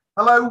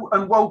Hello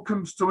and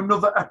welcome to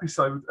another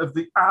episode of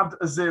the Add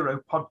a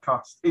Zero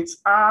podcast. It's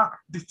our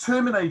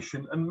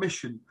determination and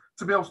mission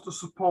to be able to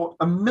support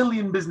 1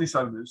 million business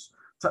owners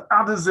to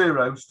add a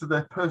zeros to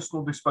their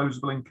personal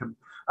disposable income.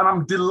 And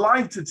I'm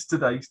delighted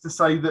today to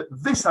say that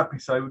this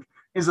episode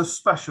is a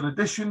special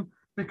edition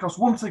because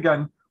once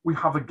again, we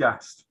have a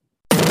guest.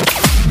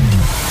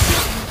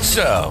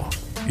 So,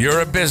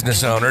 you're a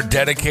business owner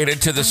dedicated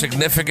to the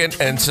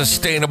significant and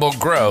sustainable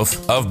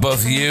growth of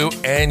both you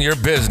and your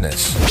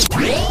business.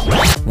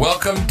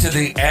 Welcome to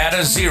the Add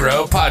a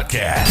Zero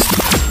podcast.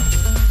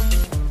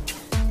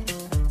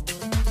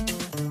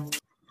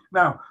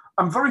 Now,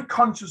 I'm very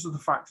conscious of the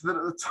fact that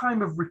at the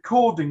time of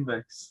recording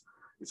this,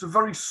 it's a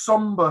very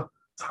somber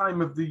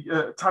time of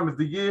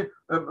the year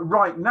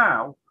right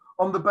now,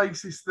 on the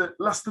basis that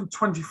less than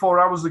 24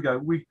 hours ago,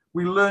 we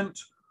learnt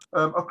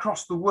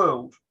across the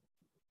world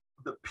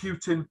that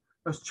Putin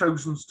has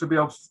chosen to be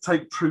able to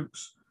take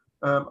troops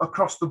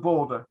across the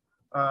border.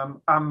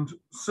 And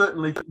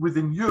certainly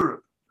within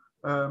Europe,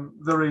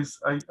 there is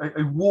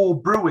a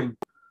war brewing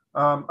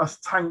as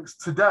tanks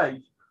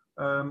today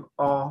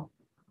are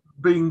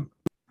being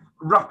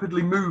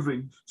rapidly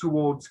moving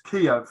towards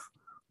Kiev,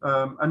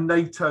 and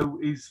NATO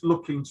is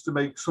looking to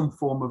make some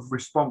form of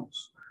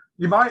response.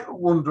 You might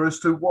wonder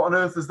as to what on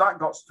earth has that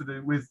got to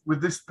do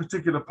with this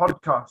particular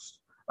podcast.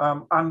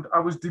 And I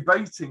was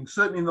debating,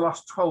 certainly in the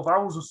last 12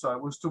 hours or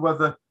so, as to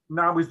whether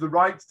now is the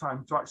right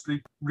time to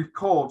actually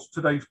record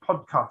today's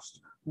podcast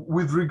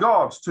with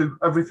regards to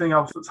everything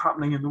else that's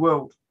happening in the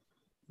world.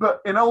 But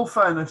in all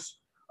fairness,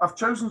 I've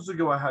chosen to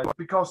go ahead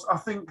because I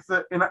think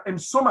that in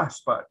some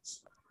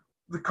aspects,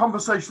 the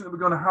conversation that we're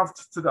going to have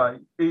today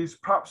is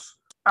perhaps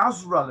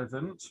as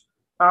relevant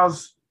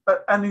as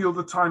at any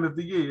other time of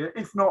the year,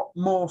 if not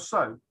more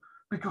so.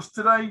 Because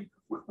today,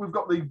 we've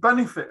got the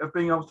benefit of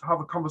being able to have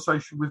a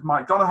conversation with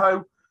Mike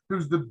Donohoe,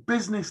 who's the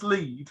business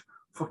lead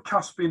for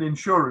Caspian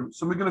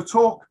Insurance. And we're going to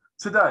talk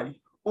today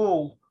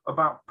all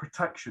about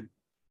protection.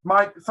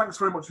 Mike, thanks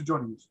very much for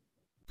joining us.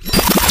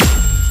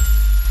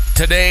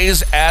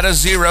 Today's Add a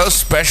Zero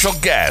special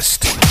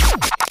guest.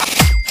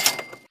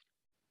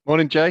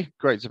 Morning, Jay.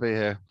 Great to be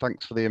here.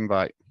 Thanks for the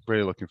invite.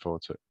 Really looking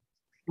forward to it.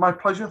 My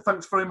pleasure.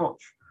 Thanks very much.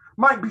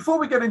 Mike, before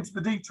we get into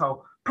the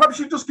detail, perhaps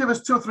you just give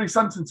us 2 or 3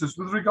 sentences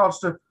with regards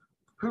to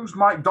who's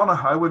Mike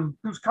Donohoe and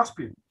who's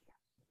Caspian?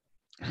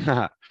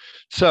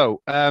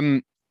 So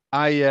I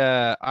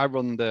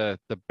run the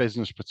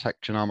business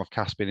protection arm of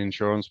Caspian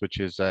Insurance, which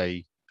is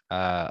a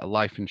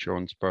life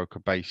insurance broker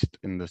based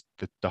in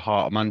the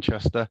heart of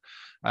Manchester.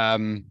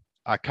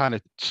 I kind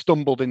of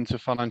stumbled into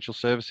financial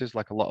services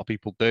like a lot of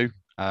people do,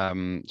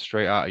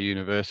 straight out of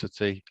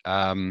university.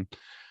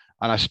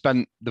 And I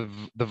spent the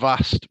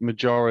vast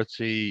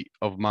majority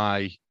of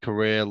my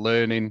career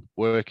learning,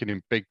 working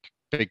in big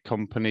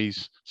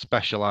companies,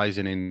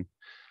 specializing in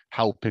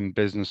helping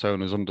business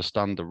owners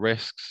understand the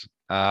risks.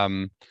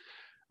 And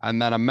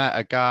then I met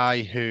a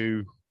guy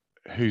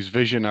whose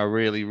vision I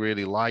really,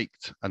 really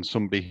liked, and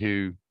somebody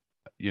who,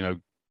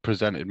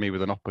 presented me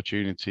with an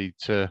opportunity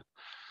to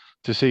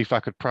see if I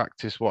could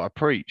practice what I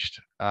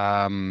preached.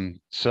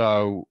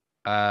 So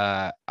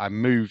I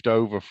moved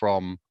over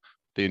from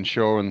the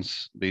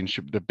insurance,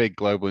 the big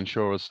global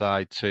insurer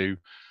side to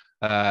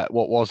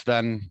what was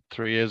then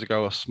 3 years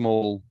ago a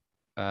small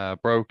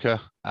broker,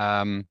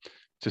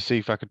 to see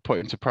if I could put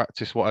into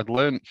practice what I'd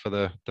learned for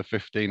the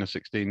 15 or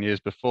 16 years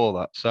before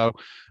that. So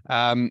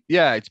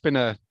it's been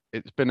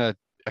a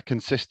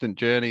consistent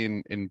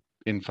journey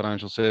in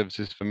financial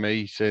services for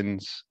me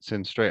since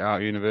straight out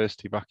of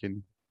university back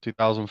in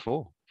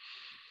 2004.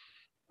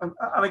 And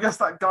I guess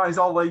that guys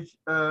Ollie,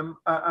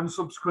 and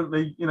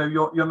subsequently,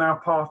 you're now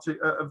part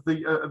of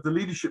the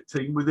leadership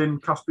team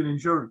within Caspian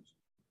Insurance.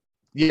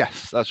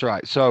 Yes, that's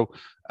right. So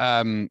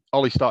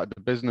Ollie started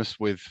the business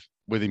with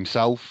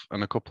himself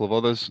and a couple of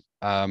others.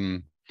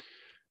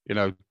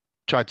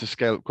 Tried to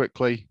scale it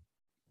quickly,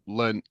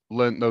 learned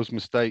those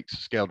mistakes,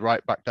 scaled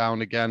right back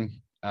down again,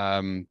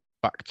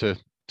 back to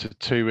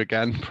 2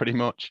 again, pretty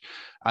much,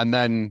 and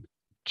then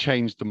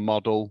changed the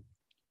model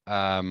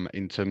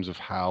in terms of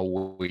how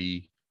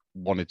we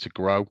wanted to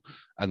grow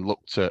and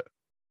looked at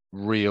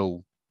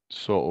real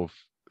sort of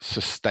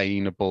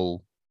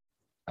sustainable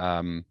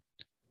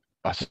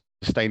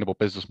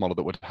business model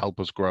that would help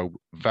us grow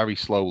very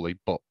slowly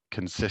but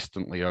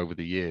consistently over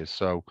the years.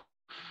 So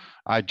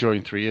I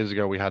joined 3 years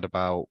ago. We had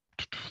about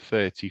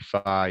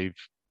 35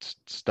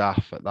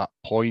 staff at that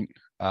point,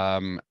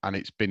 and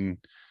it's been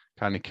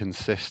kind of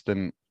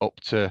consistent up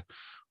to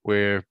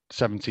we're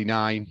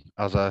 79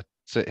 as I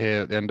sit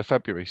here at the end of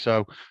February.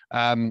 So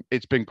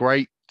it's been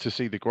great to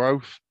see the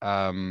growth,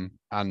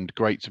 and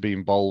great to be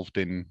involved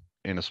in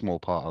a small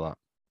part of that.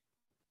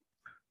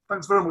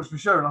 Thanks very much for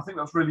sharing. I think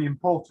that's really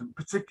important,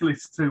 particularly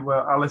to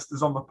our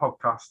listeners on the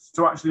podcast,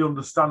 to actually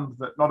understand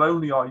that not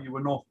only are you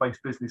a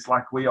North-based business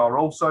like we are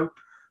also,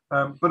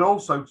 but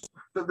also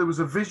that there was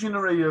a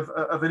visionary of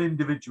an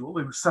individual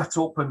who set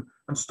up and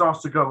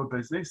started to grow a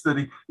business,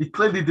 that he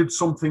clearly did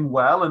something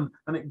well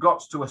and it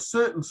got to a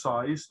certain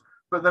size,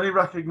 but then he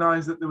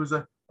recognised that there was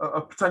a a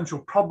potential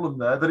problem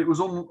there, that it was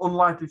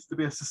unlikely to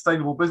be a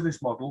sustainable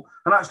business model,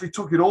 and actually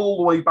took it all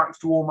the way back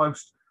to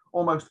almost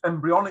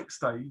embryonic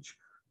stage,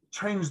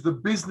 changed the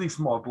business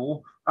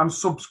model, and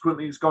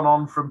subsequently it's gone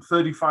on from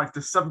 35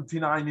 to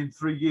 79 in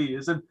 3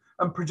 years, and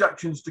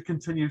projections to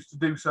continue to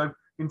do so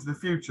into the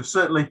future.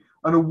 Certainly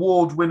an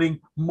award-winning,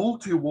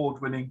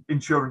 multi-award-winning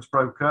insurance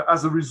broker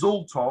as a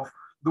result of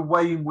the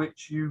way in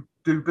which you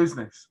do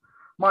business.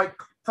 Mike,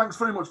 thanks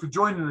very much for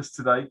joining us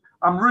today.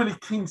 I'm really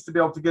keen to be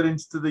able to get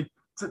into the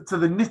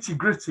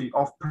nitty-gritty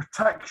of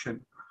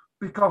protection,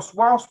 because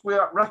whilst we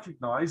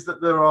recognise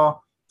that there are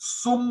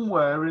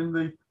somewhere in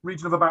the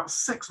region of about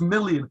 6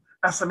 million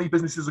SME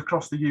businesses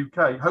across the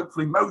UK,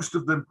 hopefully most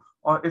of them,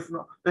 are, if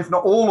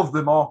not all of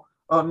them, are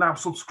now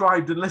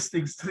subscribed and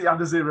listening to the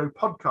Adazero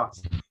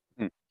podcast.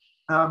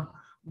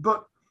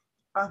 But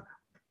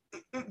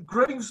it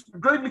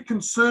greatly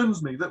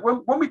concerns me that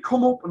when we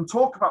come up and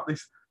talk about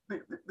this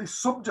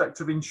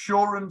subject of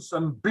insurance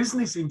and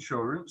business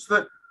insurance,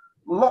 that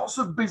lots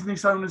of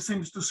business owners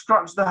seem to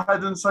scratch their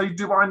head and say,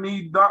 do I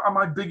need that? Am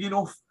I big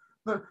enough?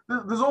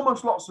 There's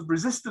almost lots of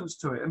resistance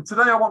to it. And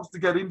today I wanted to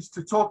get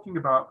into talking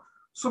about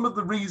some of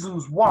the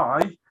reasons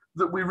why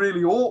that we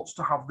really ought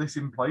to have this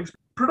in place,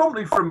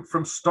 predominantly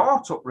from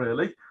startup,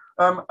 really,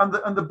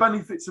 and the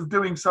benefits of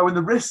doing so and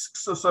the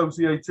risks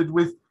associated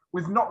with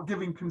not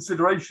giving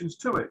considerations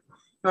to it.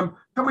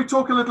 Can we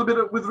talk a little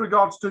bit with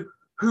regards to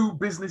who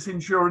business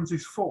insurance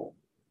is for?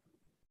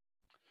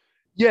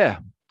 Yeah,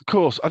 of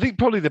course. I think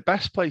probably the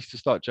best place to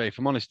start, Jay, if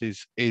I'm honest,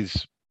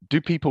 is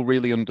do people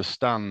really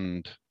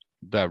understand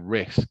their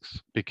risks?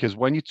 Because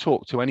when you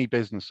talk to any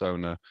business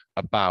owner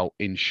about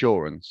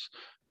insurance,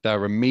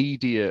 their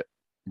immediate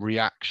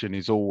reaction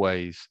is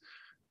always,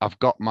 I've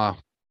got my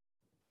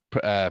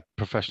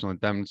professional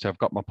indemnity, I've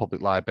got my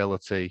public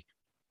liability,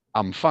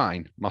 I'm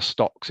fine. My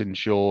stock's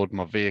insured,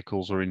 my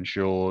vehicles are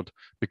insured,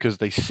 because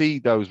they see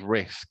those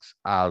risks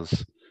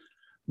as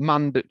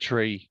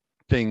mandatory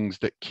things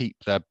that keep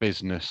their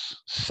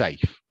business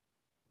safe.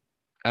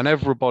 And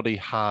everybody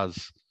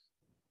has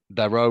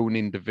their own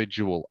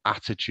individual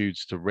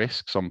attitudes to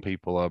risk. Some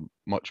people are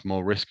much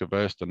more risk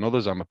averse than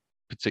others. I'm a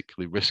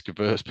particularly risk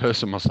averse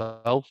person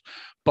myself.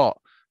 But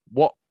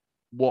what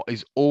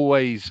is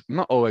always,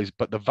 not always,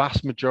 but the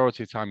vast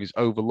majority of time is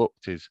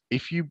overlooked is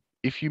if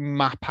you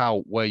map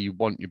out where you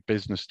want your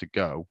business to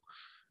go,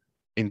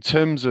 in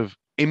terms of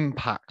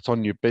impact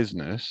on your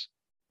business,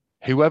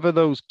 whoever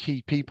those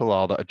key people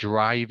are that are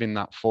driving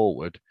that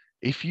forward,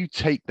 if you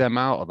take them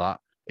out of that,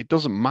 it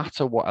doesn't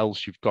matter what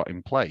else you've got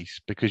in place,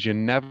 because you're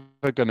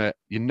never gonna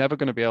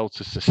be able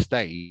to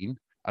sustain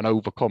and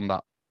overcome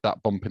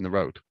that bump in the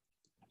road.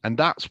 And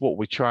that's what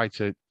we try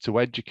to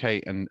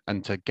educate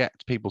and to get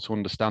people to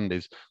understand,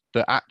 is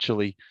that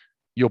actually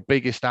your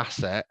biggest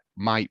asset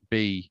might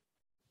be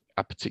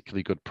a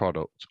particularly good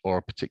product or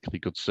a particularly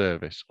good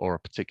service or a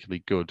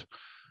particularly good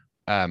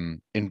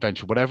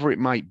invention, whatever it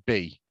might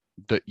be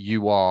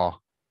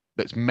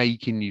that's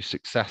making you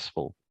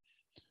successful.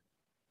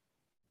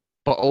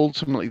 But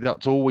ultimately,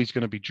 that's always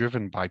going to be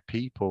driven by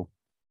people,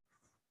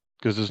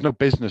 because there's no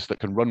business that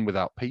can run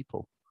without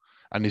people.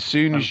 And as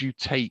soon as you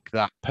take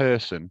that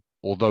person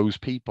or those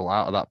people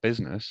out of that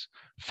business,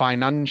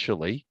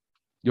 financially,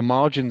 your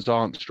margins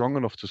aren't strong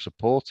enough to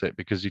support it.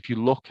 Because if you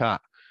look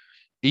at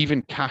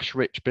even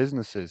cash-rich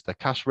businesses, they're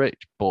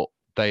cash-rich, but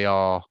they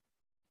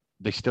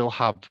still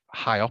have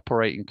high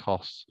operating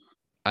costs.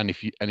 And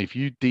if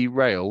you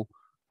derail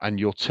and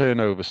your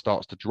turnover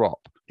starts to drop,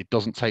 it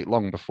doesn't take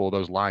long before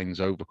those lines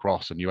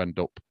overcross and you end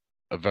up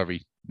a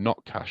very not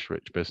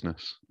cash-rich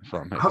business, if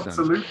that makes sense.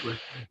 Absolutely.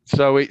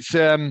 So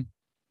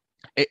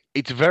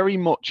it's very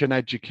much an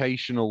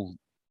educational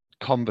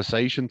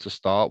conversation to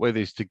start with,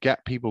 is to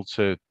get people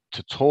to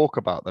talk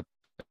about their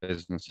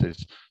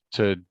businesses,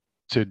 to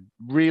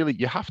really,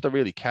 you have to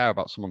really care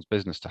about someone's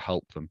business to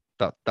help them.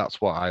 That's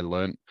what I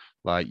learned.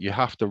 Like, you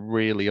have to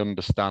really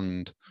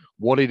understand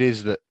what it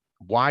is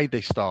why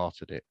they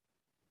started it.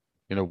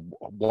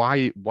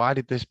 Why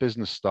did this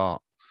business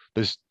start?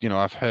 There's,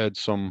 I've heard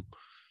some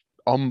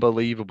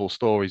unbelievable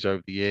stories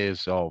over the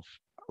years of,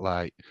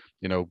 like,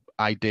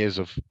 ideas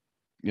of,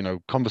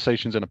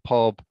 conversations in a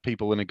pub,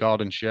 people in a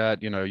garden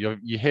shed,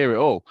 you hear it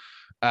all.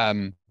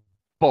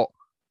 But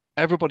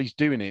everybody's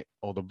doing it,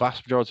 or the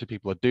vast majority of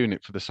people are doing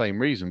it for the same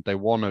reason. They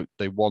want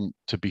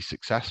to be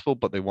successful,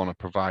 but they want to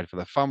provide for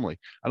their family.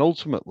 And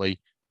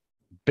ultimately,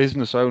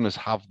 business owners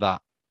have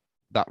that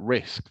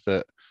risk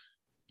that,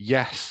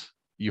 yes,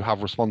 you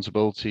have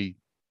responsibility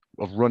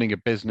of running a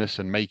business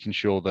and making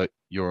sure that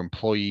your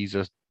employees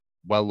are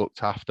well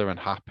looked after and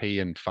happy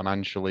and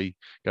financially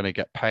going to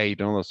get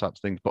paid and all those types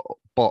of things.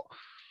 But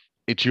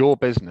it's your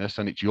business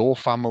and it's your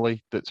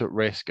family that's at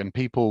risk. And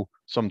people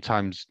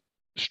sometimes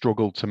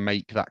struggle to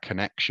make that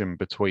connection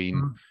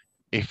between,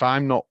 if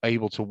I'm not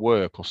able to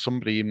work, or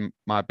somebody in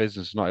my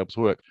business is not able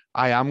to work,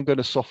 I am going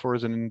to suffer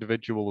as an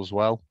individual as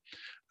well.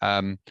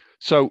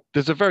 So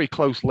there's a very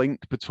close link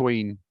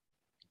between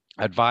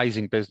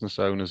advising business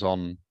owners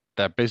on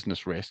their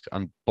business risk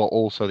but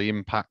also the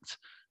impact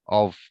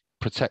of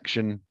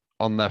protection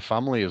on their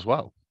family as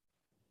well.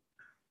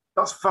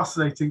 That's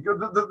fascinating.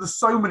 There's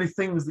so many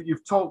things that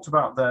you've talked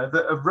about there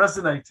that have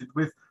resonated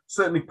with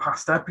certainly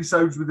past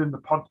episodes within the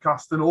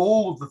podcast and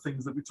all of the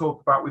things that we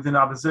talk about within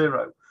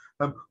Adazero.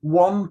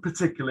 One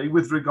particularly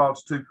with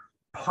regards to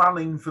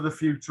planning for the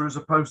future as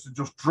opposed to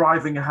just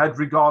driving ahead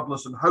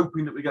regardless and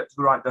hoping that we get to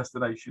the right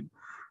destination.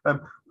 And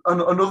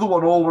another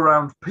one all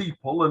around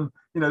people, and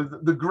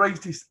the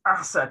greatest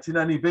asset in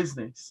any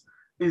business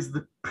is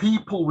the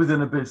people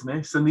within a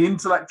business and the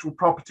intellectual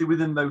property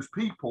within those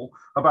people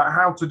about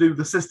how to do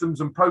the systems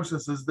and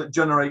processes that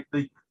generate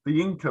the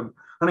income.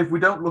 And if we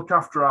don't look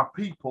after our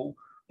people,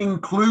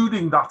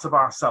 including that of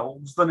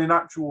ourselves, then in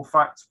actual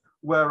fact,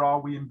 where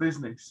are we in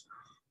business?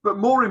 But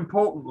more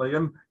importantly,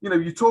 and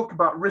you talk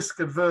about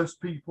risk adverse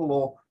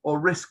people or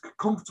risk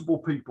comfortable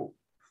people.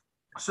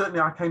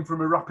 Certainly I came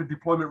from a rapid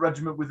deployment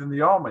regiment within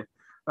the army.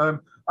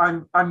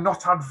 I'm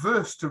not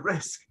adverse to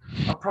risk.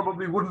 I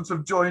probably wouldn't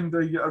have joined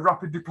a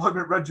rapid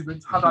deployment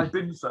regiment had I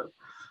been so.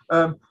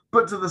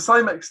 But to the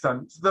same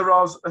extent,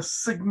 there is a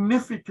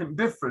significant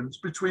difference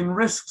between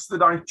risks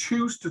that I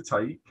choose to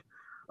take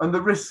and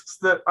the risks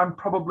that I'm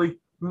probably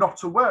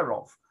not aware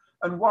of.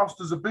 And whilst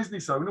as a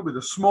business owner with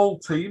a small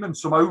team and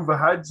some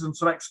overheads and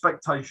some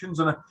expectations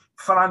and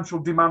financial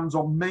demands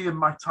on me and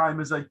my time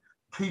as a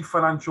key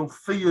financial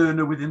fee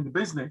earner within the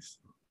business,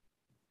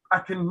 I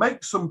can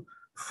make some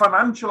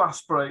financial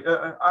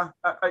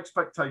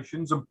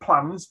expectations and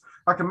plans.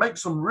 I can make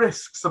some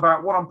risks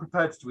about what I'm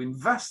prepared to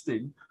invest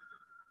in.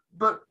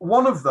 But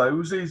one of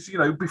those is,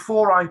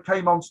 before I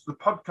came onto the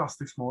podcast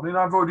this morning,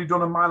 I've already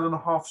done a 1.5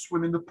 mile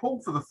swim in the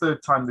pool for the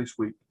 3rd time this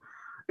week.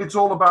 It's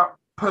all about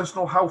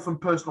personal health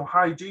and personal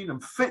hygiene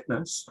and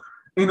fitness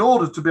in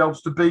order to be able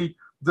to be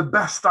the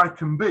best I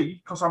can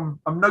be, because I'm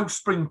no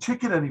spring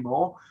chicken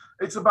anymore.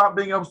 It's about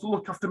being able to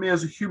look after me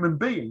as a human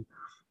being.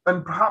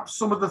 And perhaps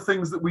some of the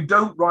things that we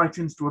don't write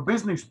into a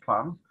business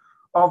plan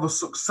are the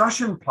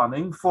succession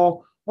planning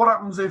for what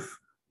happens if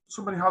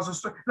somebody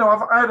has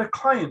I had a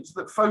client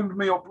that phoned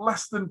me up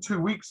less than 2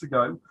 weeks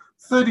ago,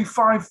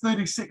 35,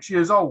 36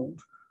 years old,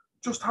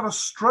 just had a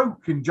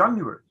stroke in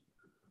January.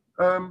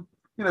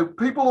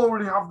 People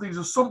already have these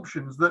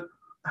assumptions that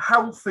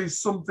health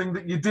is something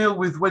that you deal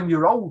with when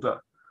you're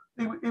older.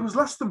 He was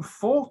less than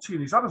 40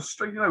 and he's had a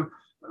stroke,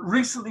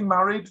 recently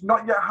married,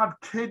 not yet had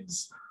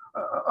kids,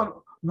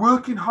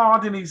 working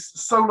hard in his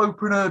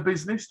solopreneur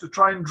business to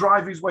try and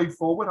drive his way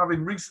forward,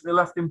 having recently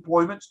left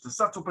employment to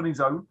set up on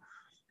his own,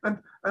 and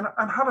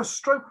had a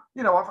stroke.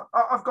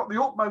 I've got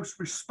the utmost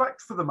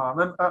respect for the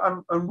man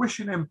and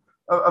wishing him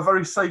a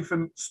very safe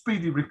and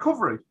speedy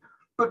recovery.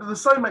 But to the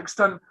same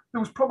extent, there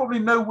was probably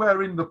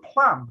nowhere in the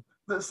plan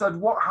that said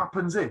what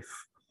happens if.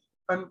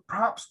 And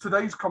perhaps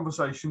today's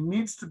conversation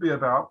needs to be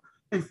about,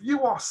 if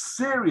you are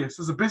serious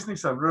as a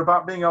business owner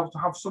about being able to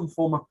have some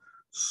form of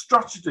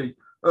strategy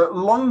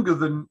longer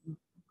than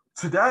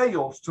today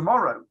or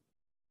tomorrow,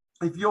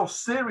 if you're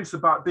serious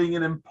about being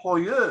an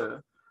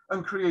employer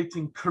and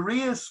creating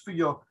careers for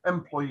your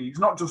employees,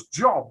 not just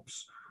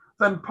jobs,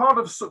 then part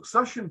of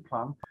succession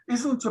plan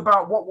isn't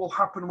about what will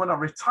happen when I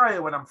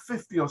retire when I'm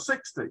 50 or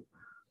 60,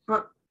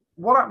 but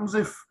what happens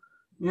if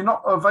you're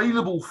not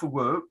available for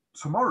work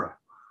tomorrow?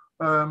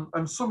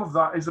 And some of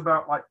that is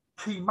about like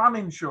key man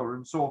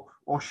insurance or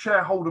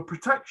shareholder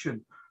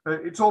protection.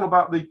 It's all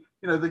about the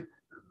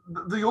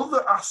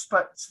other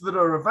aspects that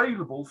are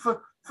available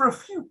for a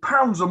few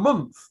pounds a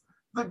month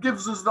that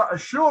gives us that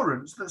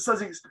assurance that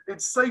says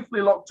it's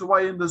safely locked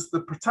away and there's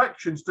the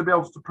protections to be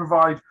able to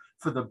provide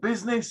for the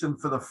business and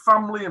for the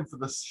family and for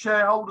the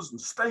shareholders and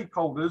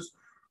stakeholders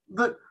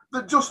that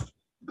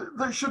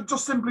should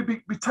just simply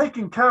be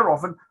taken care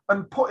of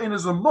and put in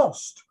as a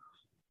must,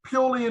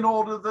 purely in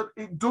order that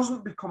it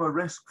doesn't become a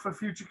risk for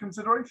future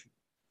consideration.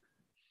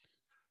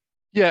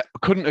 Yeah,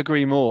 couldn't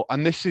agree more.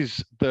 And this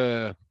is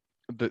the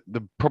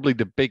probably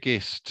the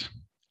biggest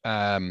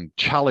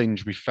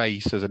challenge we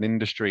face as an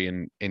industry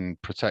in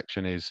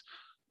protection is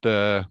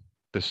the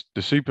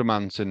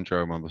Superman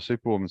syndrome or the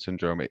Superwoman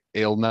syndrome.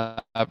 It'll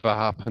never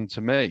happen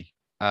to me.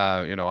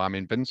 I'm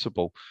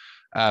invincible.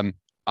 And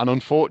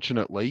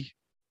unfortunately,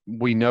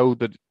 we know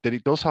that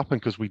it does happen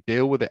because we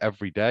deal with it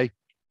every day.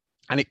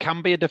 And it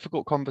can be a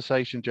difficult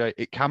conversation, Jay.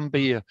 It can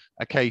be a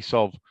case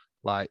of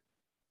like,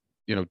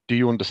 do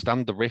you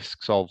understand the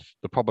risks of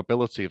the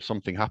probability of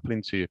something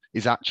happening to you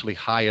is actually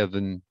higher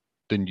than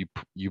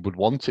you would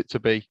want it to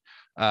be?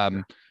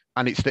 And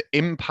it's the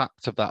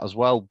impact of that as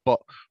well. But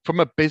from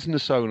a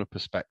business owner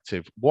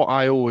perspective, what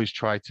I always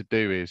try to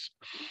do is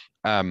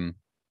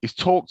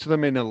talk to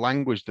them in a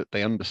language that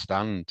they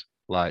understand,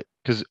 like,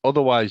 because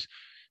otherwise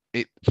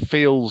it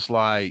feels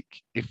like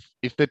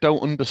if they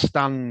don't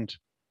understand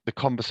the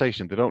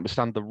conversation, they don't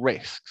understand the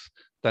risks,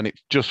 then it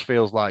just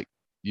feels like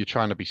you're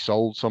trying to be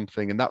sold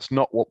something. And that's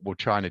not what we're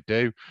trying to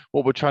do.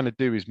 What we're trying to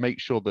do is make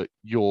sure that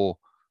your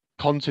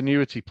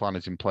continuity plan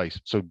is in place.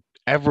 So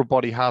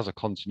everybody has a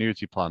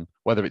continuity plan,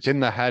 whether it's in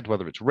their head,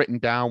 whether it's written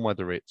down,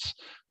 whether it's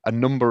a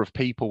number of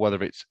people,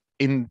 whether it's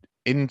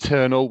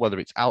internal, whether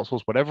it's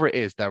outsourced, whatever it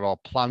is, there are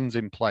plans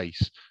in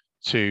place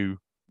to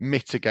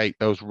mitigate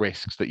those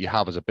risks that you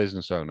have as a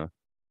business owner.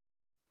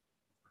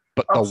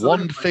 But the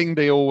one thing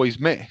they always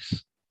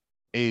miss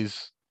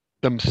is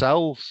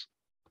themselves.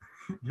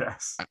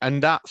 Yes.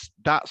 And that's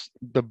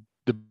the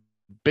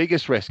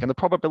biggest risk. And the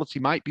probability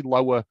might be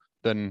lower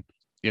than,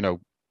 you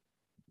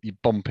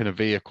bump in a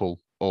vehicle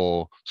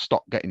or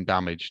stock getting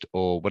damaged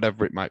or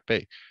whatever it might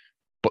be.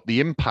 But the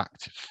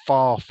impact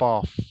far,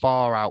 far,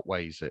 far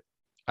outweighs it.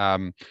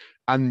 And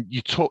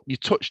you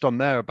touched on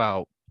there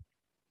about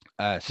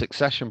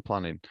succession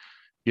planning.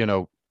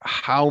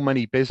 How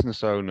many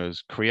business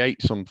owners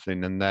create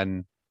something and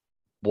then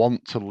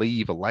want to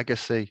leave a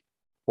legacy,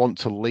 want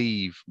to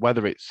leave,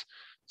 whether it's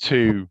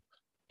to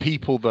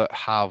people that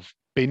have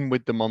been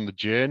with them on the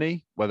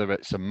journey, whether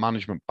it's a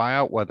management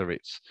buyout, whether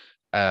it's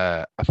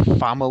a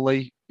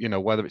family,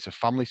 whether it's a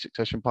family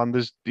succession plan.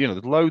 There's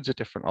loads of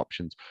different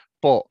options.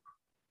 But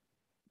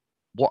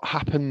what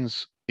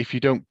happens if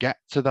you don't get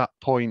to that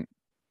point?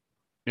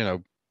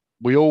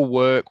 We all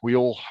work, we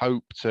all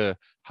hope to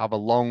have a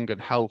long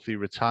and healthy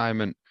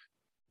retirement,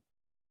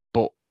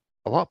 but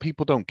a lot of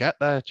people don't get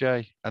there,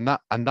 Jay. And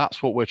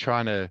that's what we're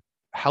trying to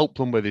help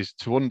them with, is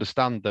to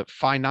understand that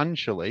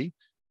financially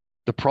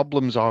the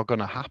problems are going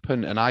to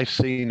happen. And I've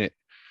seen it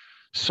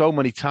so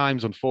many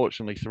times,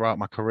 unfortunately, throughout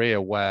my career,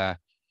 where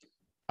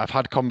I've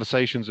had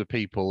conversations with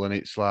people and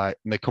it's like,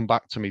 and they come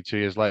back to me 2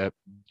 years later,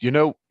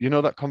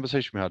 that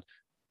conversation we had,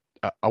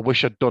 I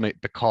wish I'd done it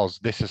because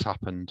this has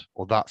happened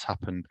or that's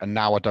happened, and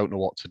now I don't know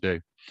what to do.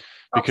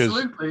 Because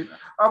absolutely,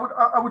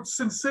 I would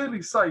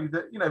sincerely say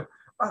that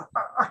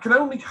I can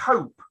only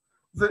hope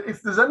that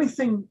if there's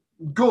anything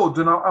good,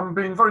 and I'm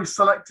being very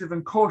selective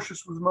and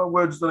cautious with my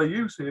words that I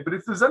use here, but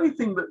if there's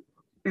anything that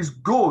is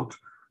good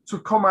to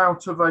come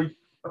out of a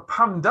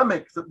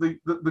pandemic that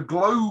the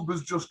globe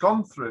has just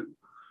gone through,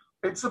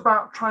 it's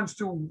about trying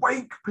to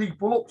wake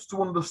people up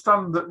to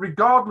understand that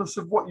regardless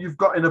of what you've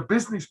got in a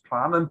business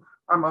plan, and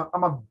I'm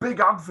a big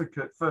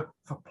advocate for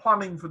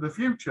planning for the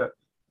future,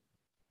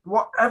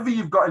 whatever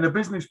you've got in a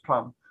business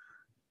plan,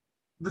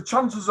 the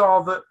chances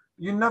are that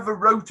you never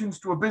wrote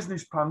into a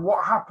business plan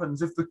what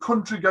happens if the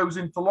country goes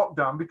into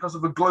lockdown because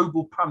of a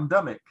global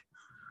pandemic.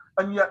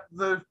 And yet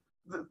the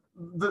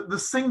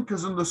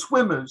sinkers and the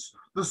swimmers,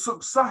 the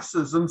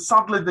successes, and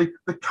sadly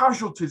the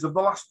casualties of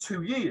the last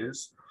 2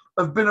 years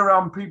have been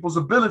around people's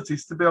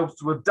abilities to be able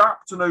to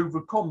adapt and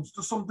overcome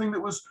to something that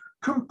was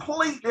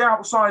completely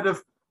outside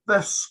of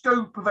their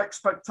scope of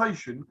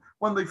expectation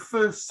when they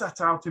first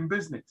set out in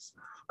business.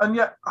 And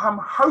yet I'm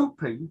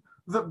hoping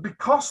that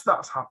because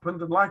that's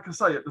happened, and like I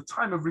say, at the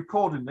time of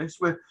recording this,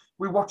 we're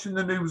watching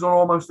the news on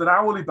almost an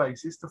hourly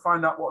basis to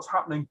find out what's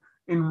happening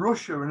in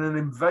Russia and an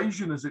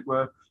invasion, as it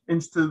were,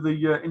 into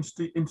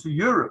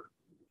Europe.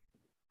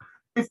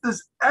 If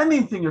there's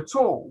anything at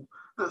all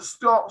that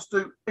starts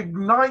to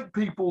ignite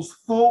people's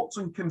thoughts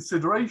and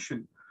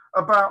consideration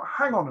about,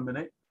 hang on a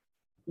minute,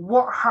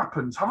 what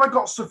happens? Have I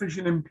got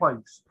sufficient in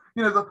place?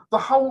 The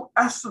whole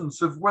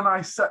essence of when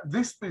I set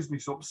this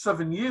business up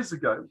 7 years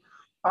ago,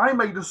 I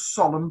made a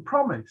solemn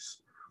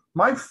promise.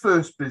 My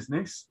first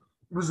business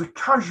was a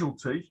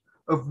casualty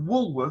of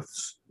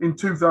Woolworths in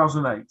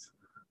 2008.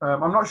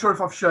 I'm not sure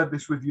if I've shared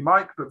this with you,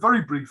 Mike, but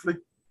very briefly,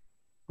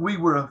 we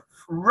were a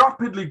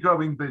rapidly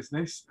growing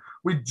business.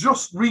 We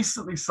just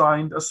recently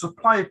signed a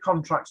supplier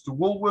contract to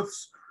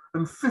Woolworths,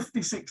 and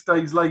 56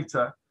 days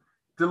later,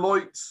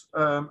 Deloitte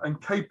and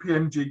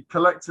KPMG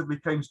collectively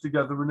came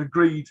together and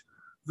agreed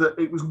that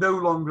it was no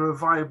longer a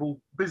viable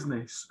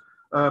business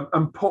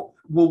and put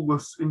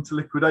Woolworths into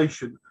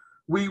liquidation.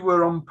 We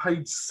were on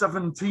page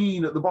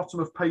 17, at the bottom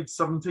of page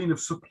 17, of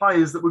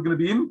suppliers that were going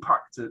to be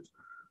impacted.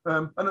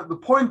 And at the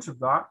point of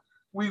that,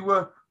 we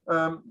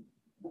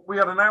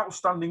had an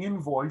outstanding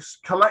invoice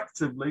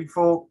collectively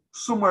for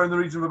somewhere in the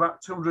region of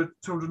about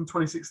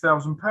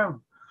 £226,000.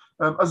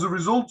 As a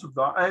result of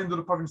that, I ended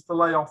up having to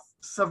lay off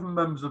 7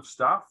 members of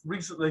staff,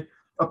 recently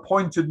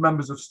appointed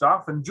members of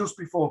staff, and just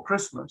before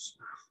Christmas.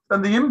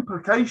 And the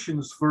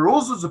implications for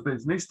us as a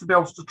business to be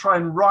able to try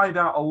and ride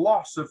out a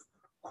loss of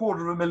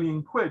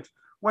 £250,000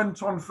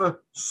 went on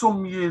for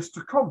some years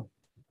to come.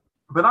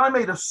 But I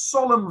made a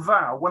solemn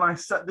vow when I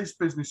set this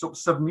business up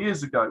 7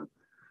 years ago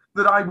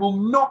that I will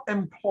not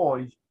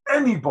employ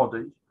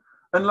anybody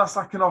unless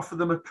I can offer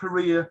them a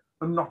career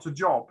and not a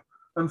job.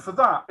 And for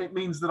that, it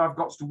means that I've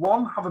got to,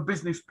 one, have a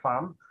business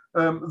plan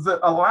that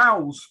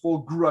allows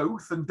for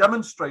growth and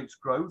demonstrates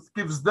growth,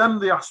 gives them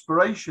the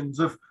aspirations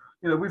of,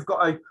 we've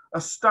got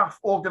a staff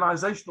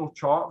organizational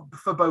chart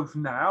for both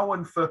now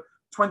and for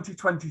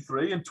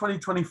 2023 and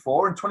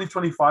 2024 and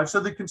 2025, so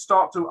they can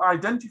start to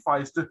identify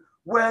as to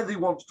where they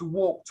want to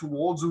walk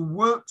towards and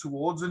work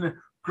towards in a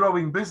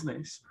growing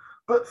business.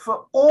 But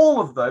for all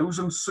of those,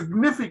 and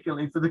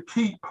significantly for the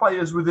key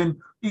players within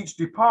each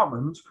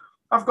department,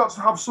 I've got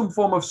to have some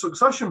form of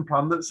succession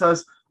plan that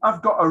says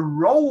I've got a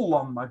role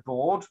on my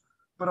board,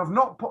 but I've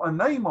not put a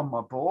name on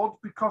my board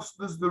because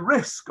there's the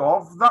risk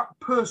of that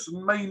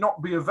person may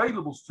not be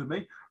available to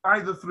me,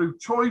 either through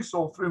choice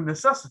or through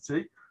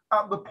necessity,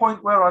 at the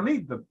point where I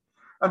need them.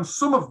 And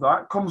some of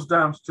that comes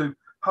down to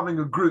having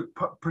a group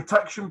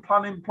protection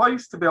plan in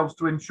place to be able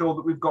to ensure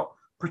that we've got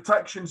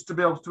protections to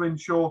be able to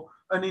insure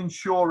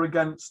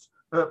against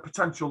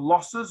potential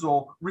losses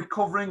or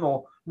recovering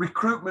or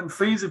recruitment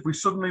fees if we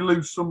suddenly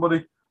lose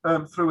somebody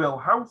through ill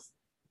health.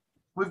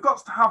 We've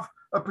got to have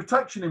a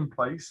protection in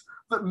place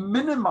that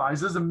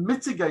minimises and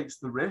mitigates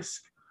the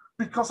risk,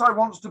 because I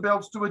want to be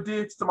able to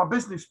adhere to my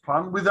business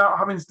plan without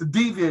having to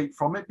deviate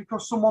from it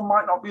because someone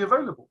might not be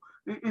available.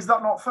 Is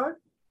that not fair?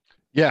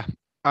 Yeah,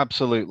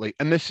 absolutely.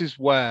 And this is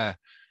where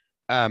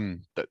the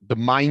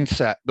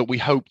mindset that we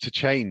hope to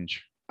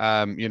change.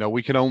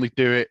 We can only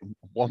do it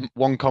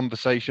one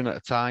conversation at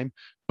a time,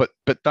 but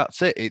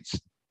that's it. It's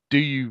do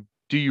you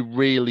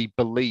really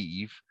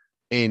believe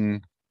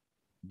in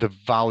the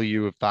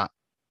value of that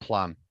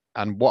plan?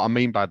 And what I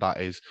mean by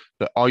that is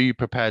that, are you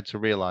prepared to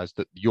realize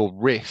that your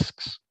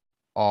risks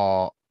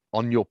are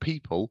on your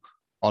people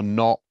are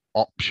not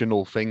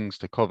optional things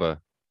to cover?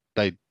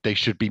 They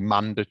should be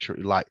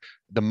mandatory. Like,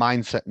 the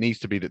mindset needs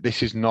to be that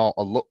this is not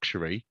a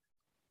luxury.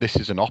 This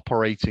is an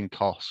operating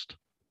cost.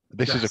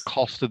 This is a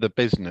cost of the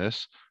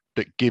business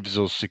that gives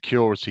us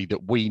security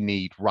that we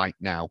need right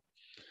now.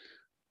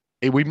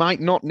 We might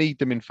not need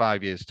them in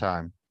 5 years'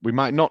 time. We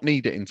might not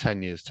need it in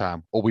 10 years'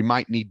 time, or we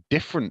might need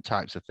different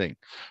types of thing.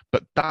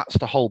 But that's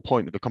the whole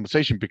point of the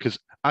conversation, because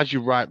as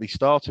you rightly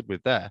started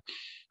with there,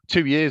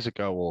 2 years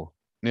ago, or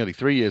nearly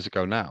 3 years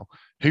ago now,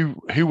 who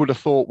would have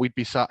thought we'd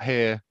be sat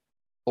here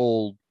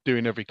all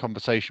doing every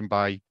conversation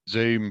by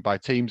Zoom, by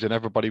Teams, and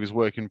everybody was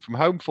working from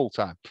home full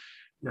time?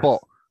 Yes. But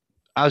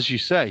as you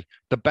say,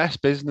 the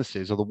best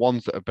businesses are the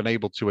ones that have been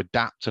able to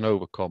adapt and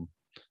overcome.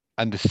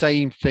 And the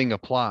same thing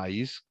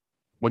applies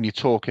when you're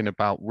talking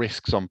about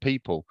risks on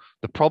people.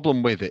 The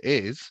problem with it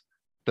is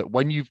that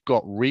when you've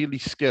got really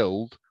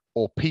skilled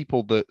or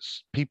people that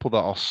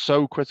are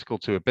so critical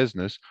to a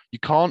business, you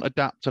can't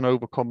adapt and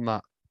overcome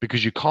that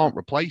because you can't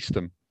replace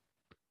them.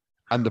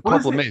 And the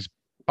problem is,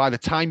 by the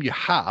time you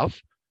have,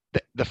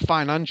 the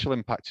financial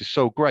impact is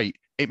so great,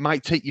 it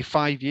might take you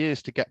 5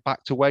 years to get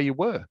back to where you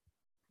were.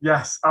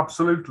 Yes,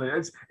 absolutely.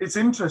 It's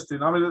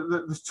interesting. I mean,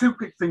 there's two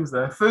quick things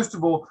there. First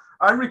of all,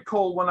 I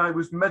recall when I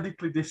was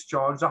medically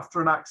discharged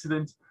after an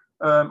accident,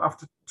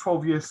 after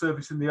 12 years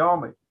service in the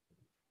army.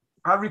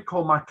 I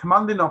recall my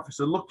commanding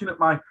officer looking at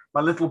my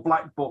little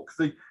black book,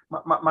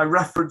 my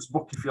reference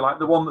book, if you like,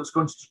 the one that's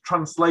going to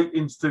translate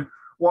into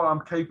what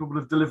I'm capable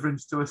of delivering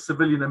to a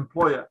civilian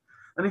employer.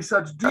 And he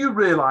said, "Do you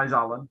realise,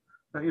 Alan,"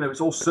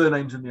 it's all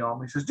surnames in the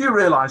army. He says, "Do you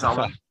realise,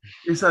 Alan?"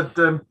 He said,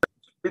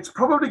 "It's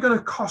probably going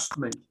to cost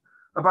me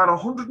about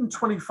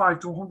 125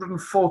 to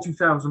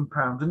 140,000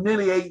 pounds and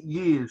nearly 8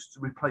 years to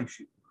replace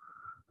you."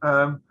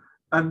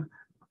 And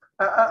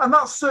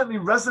that certainly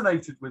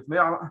resonated with me.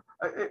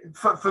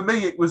 For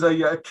me, it was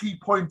a key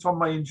point on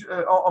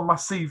my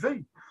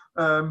CV,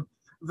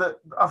 that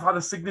I've had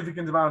a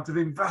significant amount of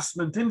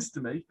investment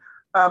into me,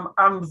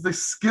 and the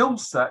skill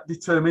set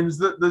determines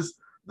that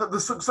the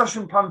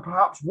succession plan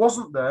perhaps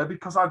wasn't there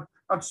because I'd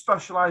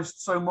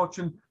specialised so much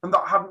and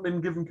that hadn't been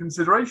given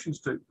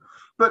considerations to.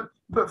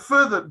 But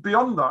further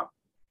beyond that,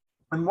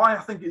 and why I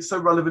think it's so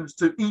relevant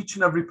to each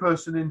and every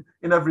person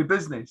in every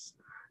business,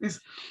 is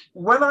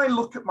when I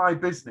look at my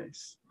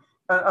business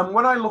and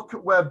when I look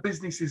at where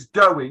business is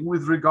going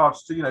with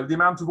regards to the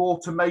amount of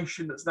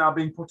automation that's now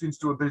being put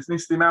into a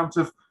business, the amount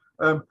of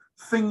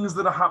things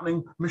that are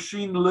happening,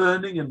 machine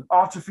learning and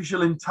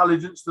artificial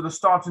intelligence that are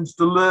starting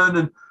to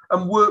learn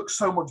and work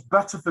so much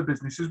better for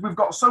businesses. We've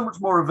got so much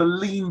more of a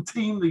lean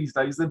team these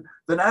days than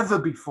ever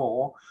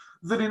before,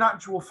 that in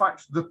actual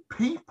fact, the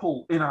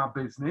people in our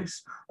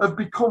business have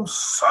become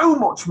so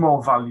much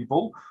more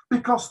valuable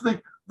because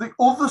the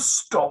other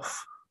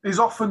stuff is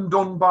often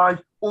done by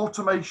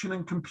automation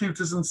and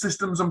computers and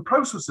systems and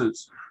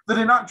processes, that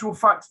in actual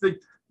fact, the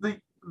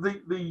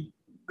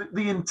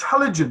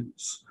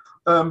intelligence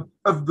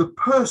of the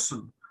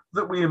person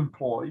that we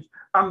employ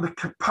and the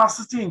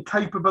capacity and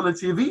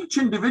capability of each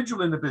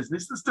individual in the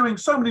business that's doing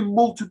so many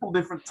multiple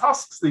different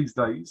tasks these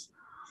days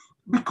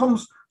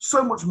becomes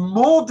so much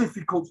more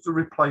difficult to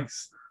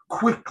replace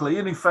quickly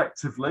and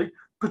effectively,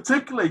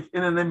 particularly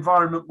in an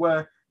environment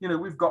where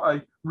we've got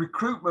a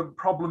recruitment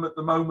problem at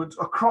the moment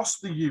across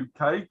the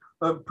UK,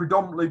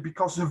 predominantly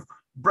because of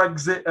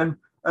Brexit and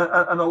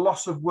a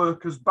loss of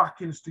workers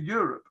back into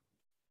Europe.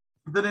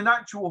 That in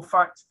actual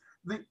fact,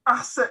 the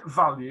asset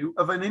value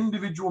of an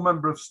individual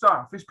member of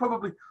staff is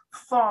probably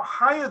far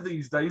higher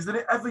these days than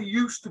it ever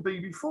used to be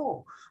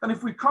before. And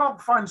if we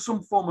can't find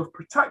some form of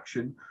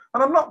protection,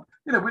 and I'm not,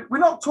 we're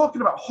not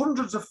talking about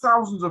hundreds of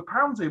thousands of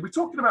pounds here, we're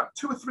talking about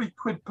 £2 or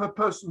 £3 per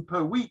person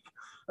per week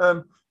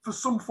for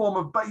some form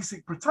of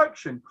basic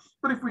protection.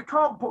 But if we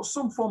can't put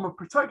some form of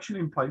protection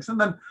in place and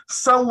then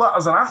sell that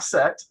as an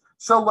asset,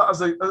 sell that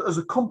as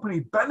a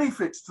company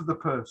benefits to the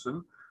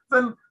person,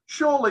 then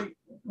surely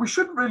we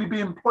shouldn't really be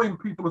employing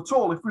people at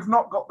all if we've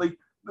not got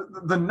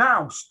the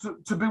nous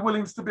to be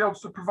willing to be able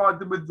to provide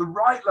them with the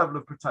right level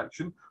of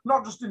protection,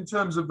 not just in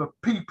terms of the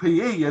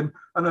PPE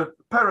and a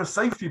pair of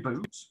safety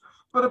boots,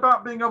 but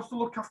about being able to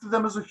look after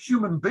them as a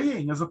human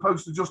being as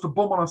opposed to just a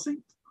bum on a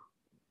seat.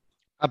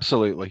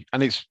 Absolutely.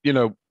 And it's,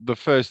 the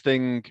first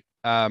thing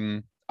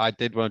I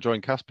did when I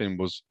joined Caspian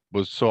was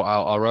sort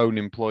out our own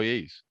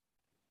employees.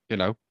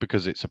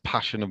 because it's a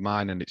passion of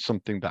mine and it's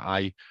something that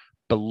I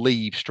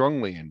believe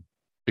strongly in.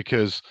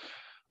 Because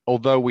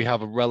although we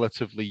have a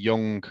relatively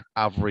young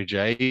average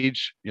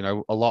age,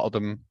 a lot of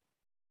them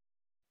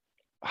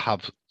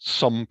have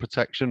some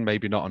protection,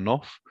 maybe not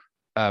enough.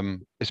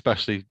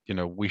 Especially,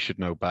 we should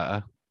know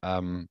better.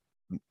 I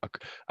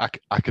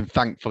can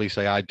thankfully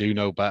say I do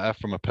know better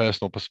from a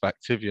personal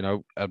perspective. I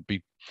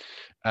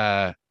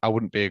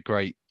wouldn't be a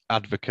great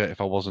advocate if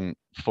I wasn't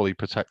fully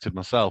protected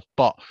myself,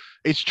 but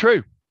it's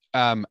true.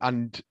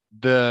 And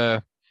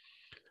the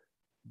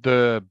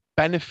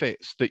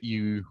benefits that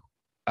you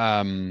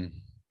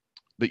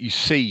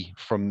see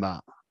from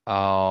that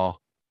are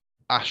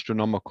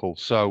astronomical.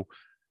 So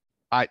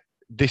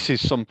this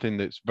is something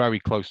that's very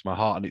close to my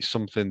heart, and it's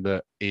something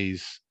that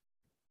is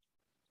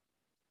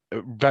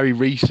very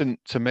recent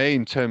to me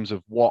in terms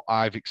of what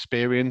I've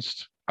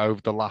experienced over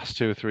the last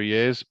 2 or 3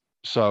 years.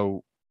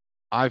 So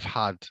I've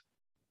had,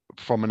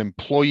 from an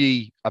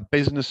employee, a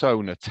business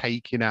owner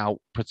taking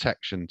out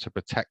protection to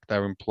protect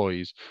their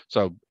employees.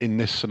 So in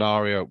this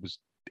scenario,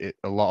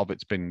 a lot of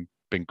it's been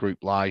group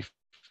life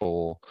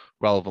or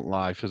relevant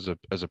life as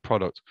a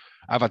product.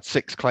 I've had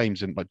 6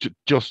 claims in,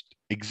 just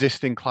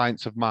existing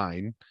clients of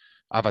mine.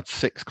 I've had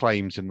 6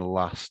 claims in the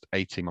last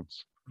 18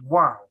 months.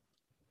 Wow.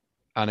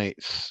 And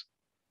it's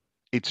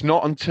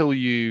not until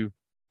you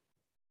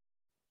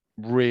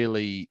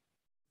really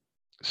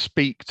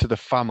speak to the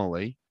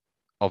family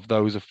of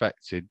those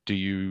affected do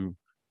you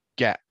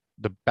get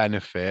the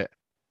benefit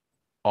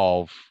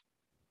of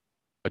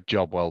a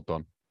job well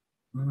done.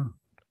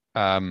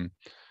 And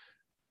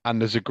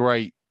there's a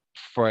great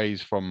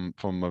phrase from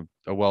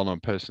a well-known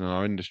person in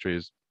our industry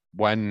is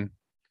when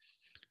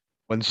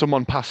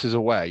someone passes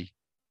away,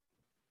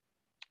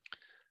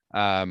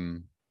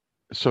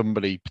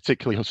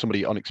 particularly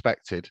somebody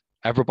unexpected,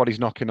 everybody's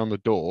knocking on the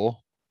door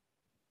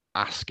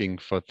asking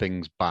for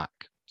things back.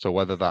 So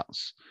whether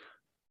that's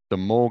the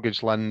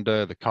mortgage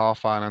lender, the car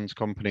finance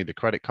company, the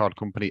credit card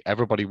company,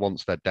 everybody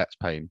wants their debts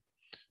paid.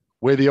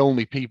 We're the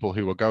only people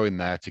who are going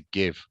there to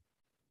give.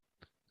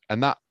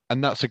 And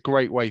that's a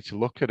great way to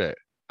look at it,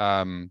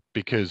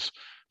 because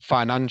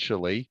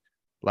financially,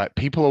 like,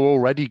 people are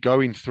already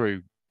going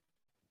through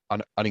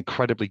an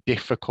incredibly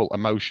difficult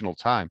emotional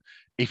time.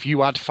 If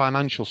you add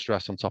financial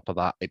stress on top of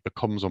that, it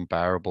becomes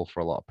unbearable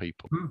for a lot of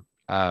people.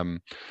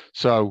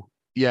 So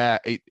yeah,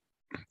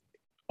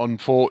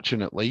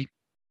 unfortunately,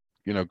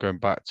 going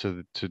back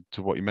to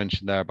what you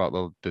mentioned there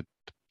about the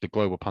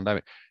global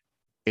pandemic,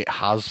 it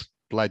has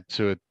led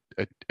to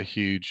a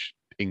huge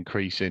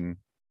increase in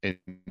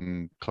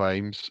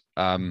claims,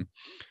 and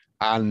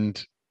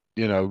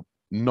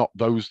not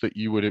those that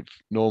you would have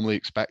normally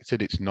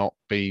expected. It's not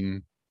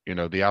been,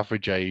 the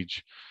average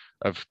age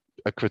of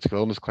a critical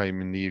illness claim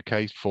in the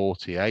UK is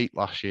 48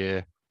 last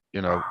year.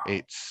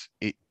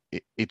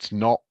 It's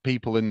not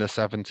people in their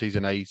 70s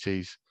and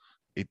 80s.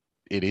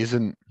 It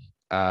isn't.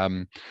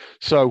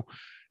 So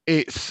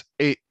as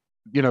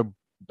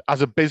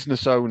a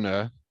business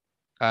owner,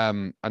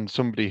 and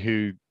somebody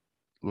who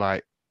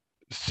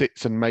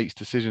sits and makes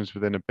decisions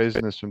within a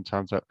business from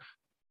time to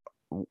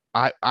time,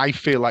 I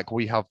feel like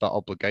we have that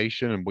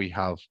obligation, and we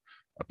have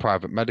a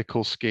private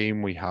medical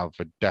scheme, we have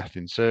a death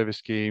in service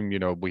scheme,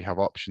 we have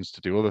options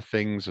to do other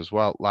things as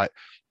well,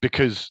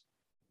 because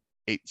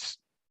it's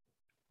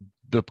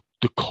the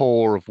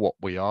core of what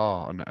we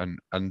are,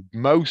 and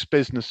most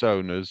business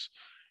owners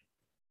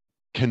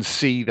can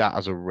see that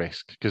as a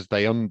risk because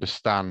they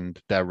understand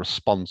their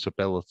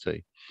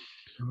responsibility.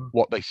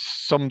 What they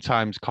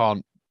sometimes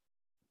can't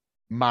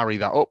marry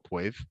that up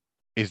with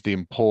is the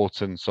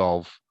importance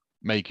of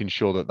making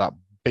sure that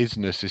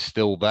business is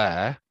still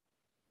there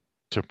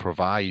to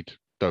provide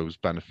those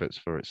benefits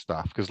for its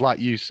staff. Because like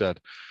you said,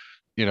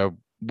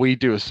 we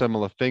do a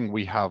similar thing.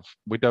 We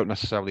don't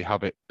necessarily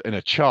have it in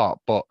a chart,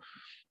 but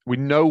we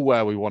know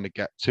where we want to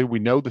get to. We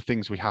know the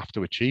things we have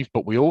to achieve,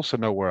 but we also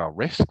know where our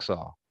risks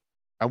are.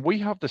 And we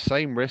have the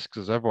same risks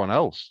as everyone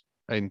else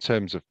in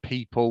terms of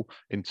people,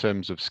 in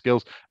terms of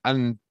skills.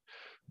 And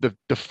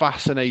the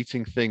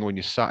fascinating thing when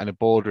you're sat in a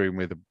boardroom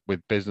with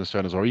business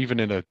owners, or even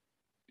in a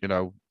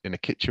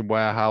kitchen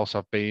warehouse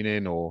I've been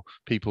in, or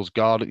people's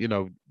garden, it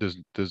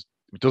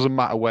doesn't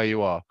matter where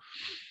you are.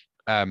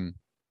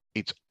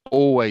 It's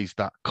always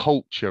that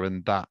culture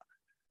and that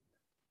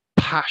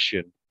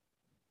passion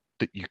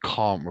that you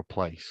can't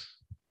replace,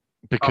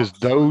 because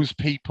those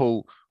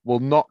people will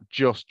not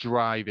just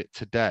drive it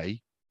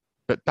today,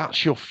 but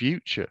that's your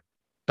future.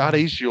 That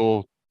is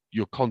your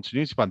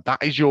continuity plan.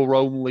 That is your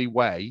only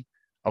way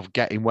of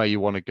getting where you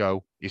want to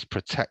go, is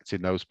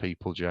protecting those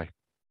people, Jay.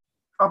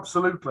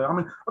 Absolutely. I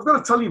mean, I've got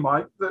to tell you,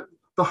 Mike, that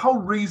the whole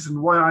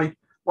reason why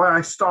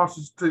I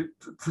started to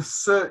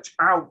search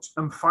out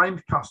and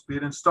find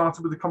Caspian, and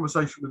started with a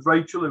conversation with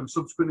Rachel, and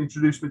subsequently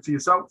introduced me to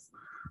yourself,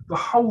 the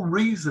whole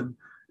reason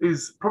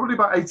is probably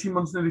about 18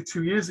 months, nearly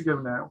 2 years ago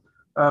now.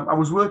 I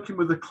was working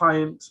with a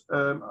client,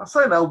 I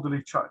say an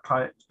elderly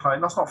client,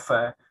 that's not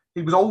fair.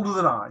 He was older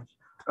than I.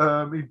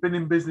 He'd been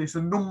in business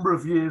a number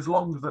of years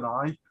longer than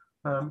I,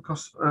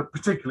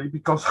 particularly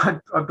because I'd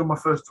done my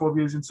first 12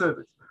 years in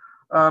service.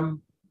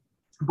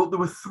 But there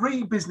were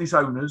three business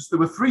owners, there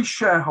were three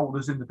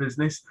shareholders in the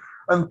business,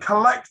 and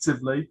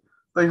collectively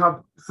they had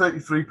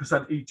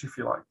 33% each, if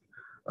you like.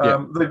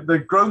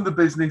 They'd grown the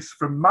business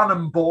from man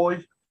and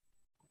boy.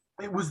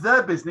 It was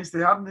their business. They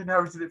hadn't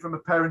inherited it from a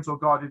parent or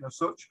guardian as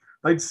such.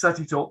 They'd set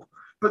it up,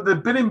 but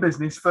they'd been in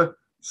business for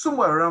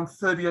somewhere around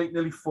 38,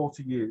 nearly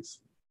 40 years.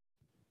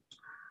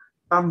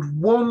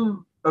 And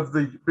one of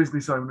the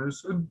business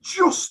owners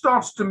just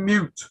starts to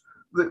mute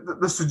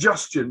the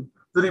suggestion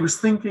that he was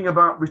thinking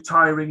about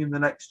retiring in the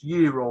next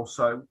year or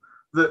so,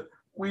 that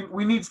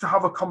we need to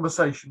have a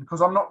conversation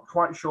because I'm not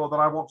quite sure that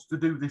I want to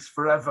do this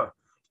forever.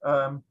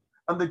 And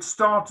they'd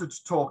started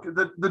to talk,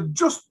 they'd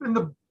just in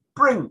the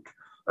brink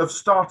of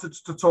started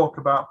to talk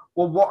about,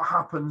 well, what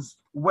happens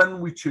when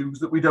we choose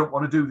that we don't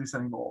want to do this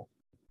anymore?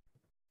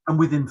 And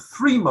within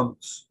 3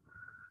 months,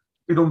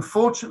 he'd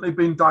unfortunately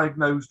been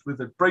diagnosed with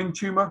a brain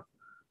tumor.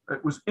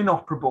 It was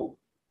inoperable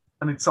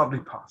and he'd sadly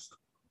passed.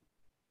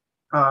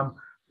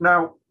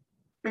 Now,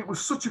 it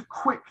was such a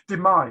quick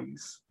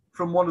demise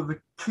from one of the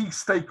key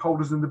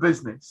stakeholders in the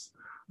business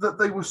that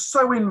they were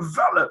so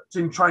enveloped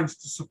in trying to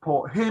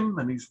support him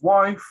and his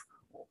wife,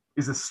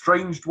 his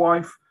estranged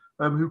wife,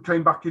 who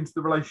came back into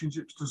the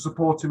relationships to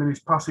support him in his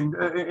passing,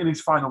 in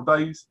his final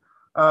days.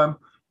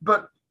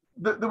 But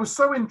they were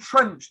so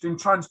entrenched in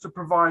trying to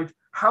provide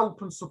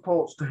help and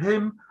support to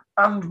him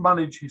and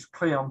manage his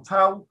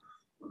clientele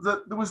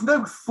that there was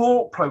no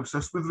thought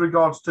process with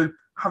regards to,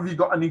 have you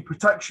got any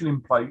protection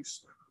in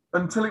place,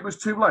 until it was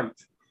too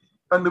late.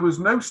 And there was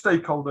no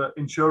stakeholder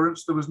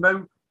insurance, there was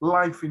no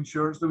life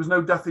insurance, there was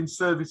no death in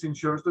service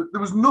insurance,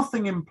 there was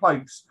nothing in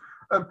place.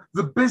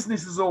 The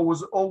business has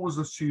always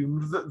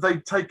assumed that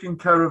they'd taken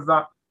care of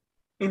that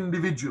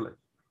individually.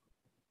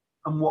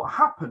 And what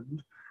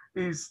happened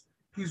is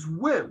his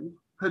will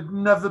had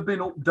never been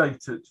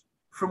updated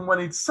from when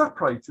he'd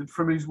separated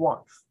from his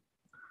wife.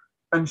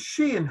 And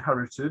she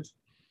inherited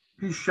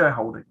his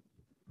shareholding.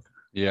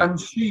 Yeah. And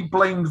she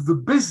blamed the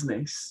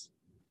business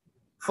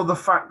for the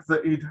fact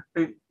that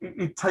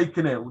he'd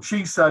taken ill.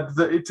 She said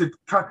that it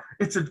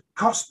had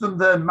cost them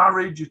their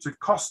marriage, it had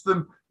cost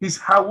them his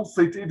health.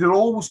 It had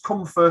always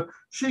come for.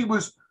 She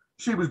was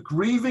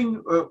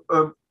grieving,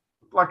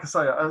 like I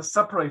say, a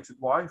separated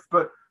wife,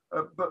 but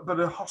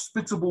a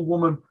hospitable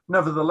woman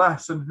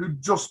nevertheless, and who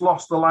just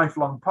lost a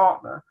lifelong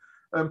partner.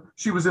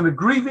 She was in a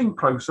grieving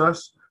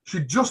process.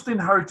 She just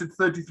inherited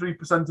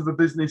 33% of a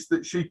business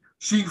that she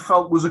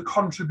felt was a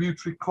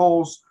contributory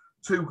cause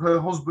to her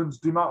husband's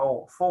demise,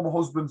 or former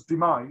husband's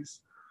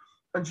demise.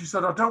 And she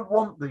said, I don't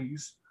want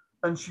these.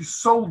 And she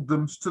sold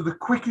them to the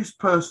quickest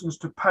persons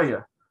to pay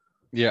her,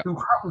 who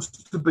happens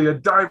to be a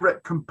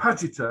direct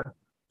competitor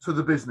to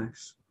the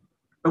business.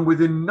 And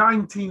within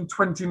 19,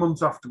 20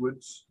 months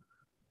afterwards,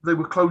 they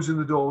were closing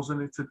the doors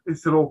and it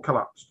had all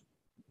collapsed.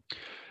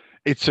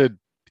 It's a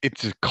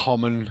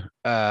common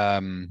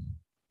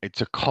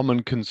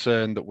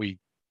concern that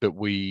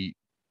we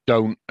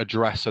don't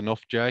address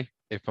enough, Jay,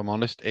 if I'm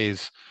honest,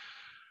 is,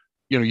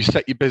 you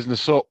set your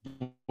business up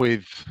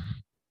with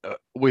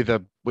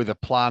a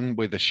plan,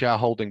 with a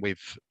shareholding, with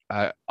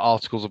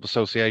articles of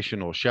association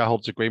or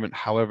shareholders agreement,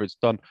 however it's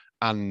done,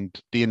 and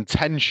the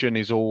intention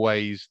is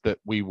always that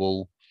we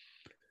will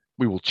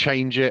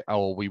change it,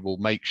 or we will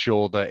make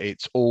sure that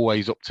it's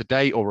always up to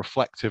date or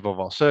reflective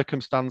of our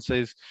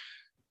circumstances,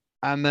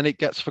 and then it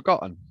gets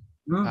forgotten,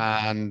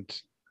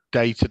 and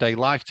day-to-day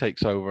life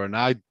takes over. And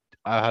I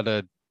had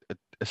a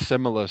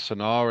similar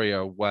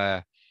scenario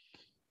where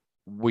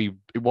it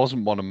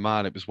wasn't one of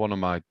mine, it was one of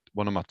my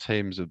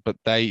teams, but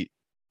they'd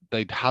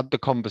had the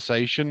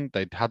conversation,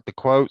 they'd had the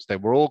quotes, they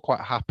were all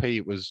quite happy.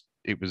 It was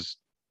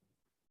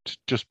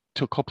just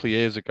a couple of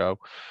years ago,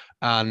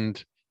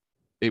 and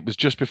it was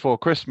just before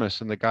Christmas,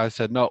 and the guy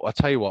said, no, I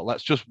tell you what,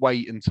 let's just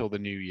wait until the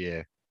new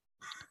year.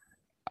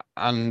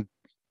 And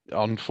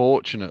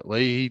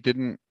unfortunately he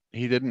didn't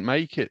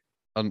make it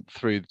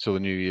through till the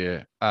new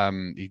year.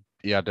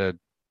 He had a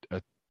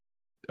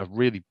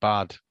really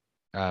bad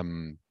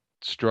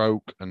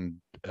stroke, and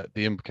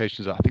the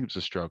implications, I think it was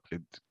a stroke,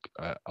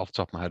 off the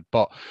top of my head,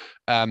 but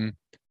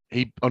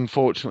he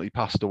unfortunately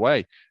passed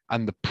away.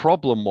 And the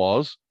problem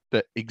was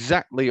that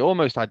exactly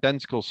almost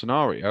identical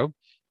scenario,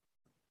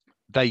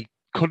 they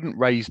couldn't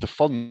raise the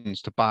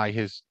funds to buy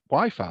his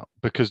wife out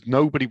because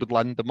nobody would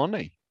lend the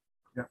money.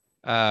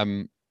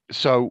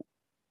 So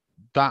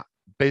that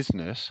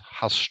business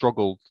has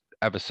struggled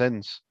ever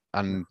since.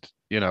 And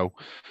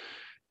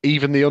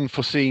even the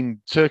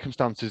unforeseen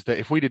circumstances that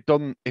if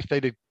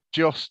they'd have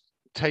just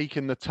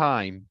taken the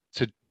time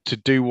to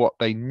do what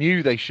they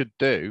knew they should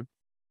do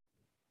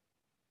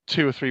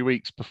 2 or 3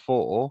 weeks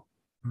before,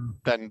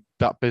 then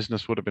that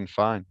business would have been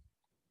fine.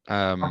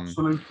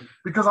 Absolutely.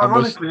 Because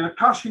ironically, a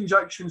cash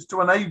injection is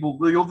to enable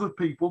the other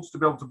people to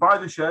be able to buy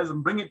the shares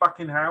and bring it back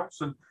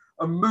in-house and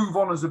move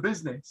on as a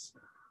business.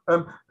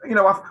 I'm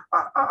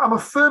a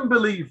firm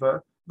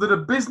believer that a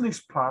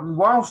business plan,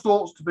 whilst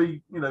ought to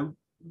be,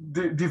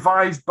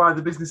 devised by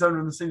the business owner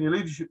and the senior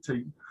leadership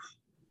team,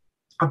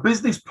 a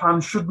business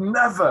plan should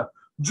never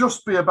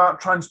just be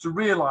about trying to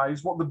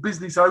realize what the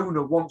business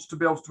owner wants to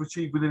be able to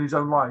achieve within his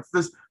own life.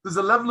 There's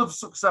a level of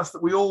success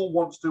that we all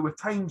want to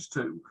attain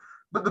to,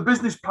 but the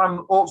business plan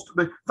ought to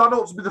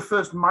be the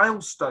first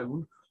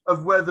milestone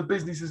of where the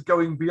business is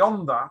going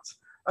beyond that,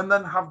 and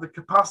then have the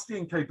capacity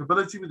and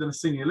capability within a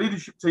senior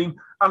leadership team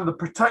and the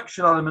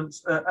protection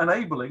elements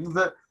enabling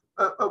that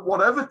at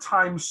whatever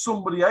time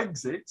somebody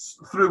exits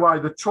through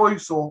either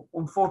choice or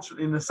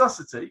unfortunately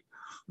necessity,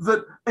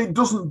 that it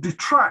doesn't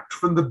detract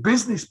from the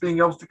business being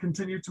able to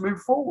continue to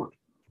move forward.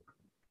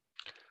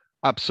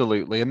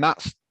 Absolutely. And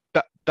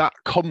that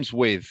comes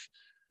with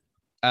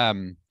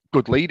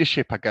good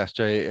leadership, I guess,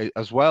 Jay,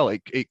 as well.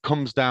 It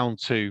comes down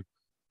to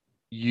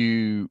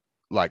you,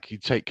 like you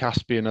take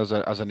Caspian as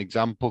an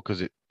example,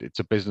 because it's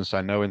a business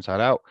I know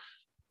inside out.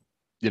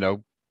 You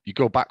know, you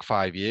go back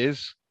 5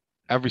 years,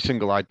 every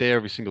single idea,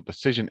 every single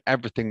decision,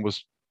 everything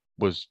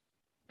was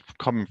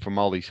coming from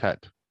Ollie's head.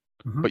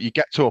 Mm-hmm. But you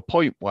get to a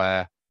point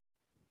where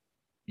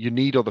you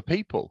need other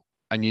people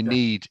and you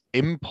need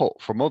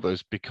input from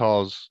others,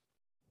 because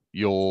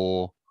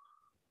your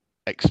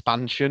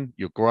expansion,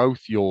 your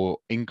growth, your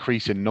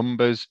increase in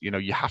numbers, you know,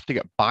 you have to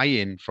get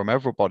buy-in from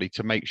everybody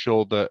to make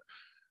sure that,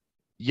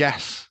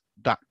 yes,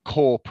 that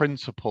core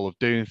principle of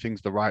doing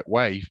things the right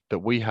way that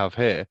we have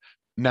here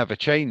never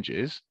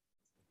changes,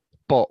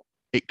 but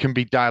it can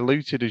be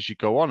diluted as you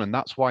go on. And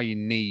that's why you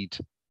need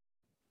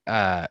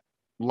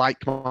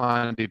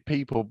like-minded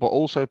people, but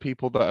also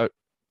people that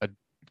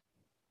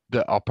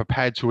are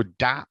prepared to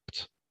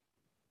adapt.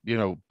 You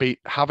know,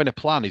 having a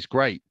plan is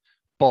great,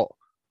 but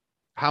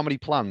how many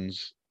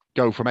plans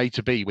go from A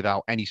to B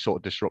without any sort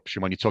of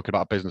disruption when you're talking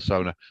about a business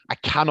owner? I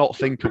cannot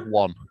think of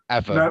one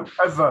ever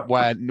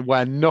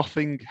where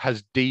nothing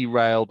has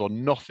derailed or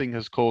nothing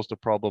has caused a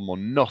problem or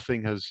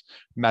nothing has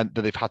meant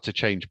that they've had to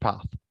change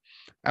path.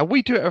 And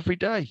we do it every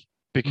day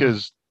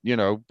because, you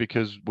know,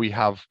 because we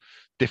have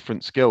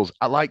different skills,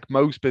 like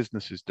most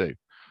businesses do.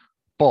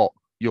 But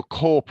your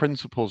core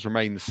principles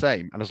remain the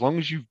same. And as long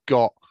as you've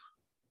got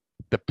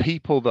the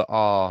people that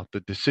are the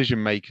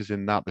decision makers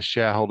in that, the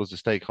shareholders, the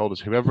stakeholders,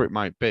 whoever it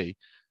might be,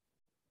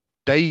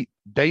 they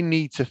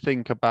need to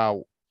think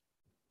about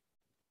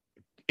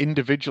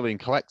individually and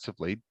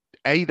collectively,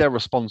 A, their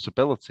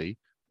responsibility,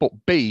 but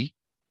B,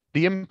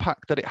 the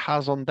impact that it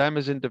has on them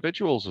as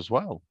individuals as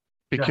well.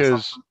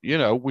 Because, you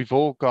know, we've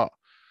all got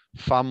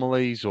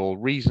families or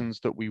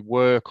reasons that we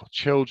work or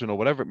children or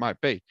whatever it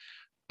might be,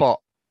 but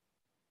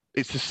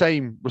it's the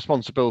same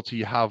responsibility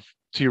you have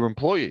to your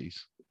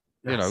employees.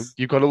 You know,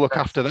 you've got to look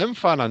after them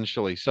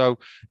financially. So,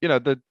 you know,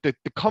 the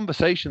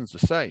conversation's the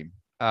same.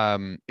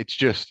 It's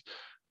just,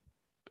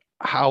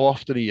 how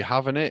often are you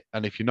having it?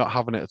 And if you're not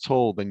having it at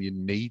all, then you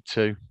need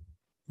to.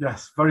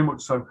 Yes, very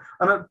much so.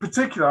 And in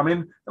particular, I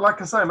mean,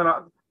 like I say,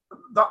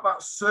 that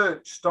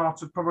search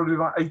started probably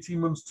about 18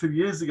 months, 2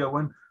 years ago,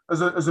 when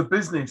as a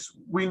business,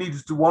 we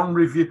needed to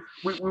review.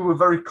 We were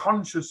very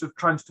conscious of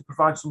trying to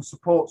provide some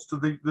supports to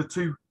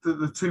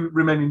the two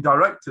remaining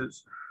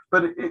directors,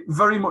 but it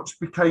very much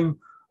became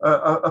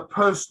a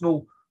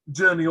personal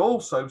journey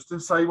also to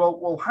say,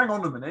 well, hang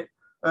on a minute.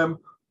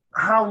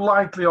 How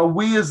likely are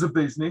we as a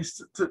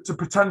business to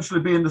potentially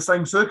be in the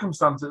same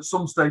circumstance at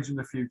some stage in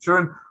the future?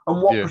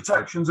 And what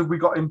protections have we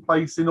got in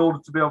place in order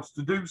to be able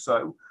to do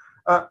so?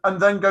 And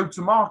then go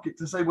to market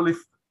to say, well,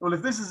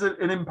 if this is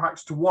an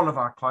impact to one of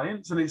our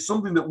clients and it's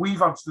something that we've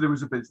had to do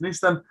as a business,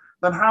 then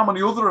how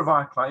many other of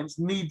our clients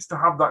needs to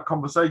have that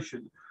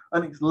conversation?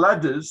 And it's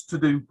led us to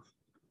do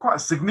quite a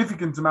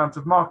significant amount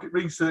of market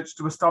research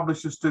to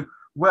establish as to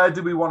where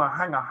do we want to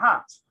hang a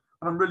hat.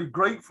 And I'm really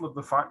grateful of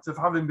the fact of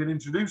having been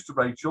introduced to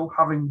Rachel,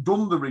 having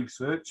done the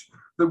research,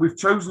 that we've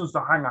chosen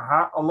to hang a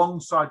hat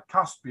alongside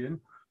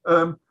Caspian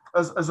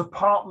as a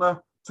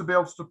partner to be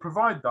able to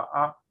provide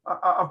that.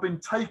 I've been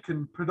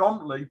taken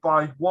predominantly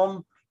by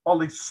one,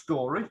 Ollie's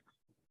story.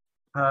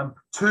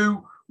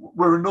 Two,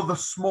 we're another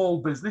small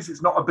business.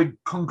 It's not a big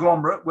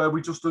conglomerate where we're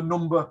just a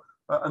number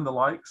and the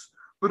likes,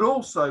 but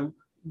also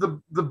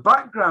the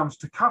backgrounds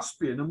to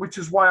Caspian, and which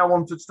is why I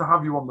wanted to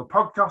have you on the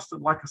podcast.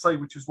 And like I say,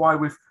 which is why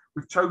we've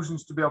chosen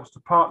to be able to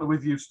partner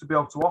with you to be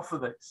able to offer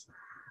this.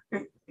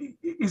 It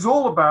is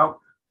all about,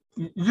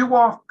 you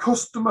are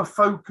customer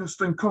focused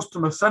and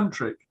customer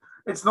centric.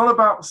 It's not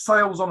about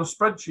sales on a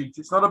spreadsheet.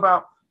 It's not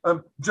about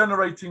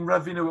generating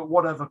revenue at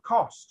whatever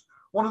cost.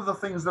 One of the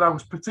things that I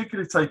was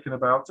particularly taken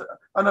about,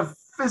 and I've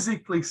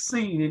physically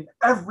seen in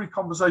every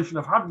conversation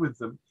I've had with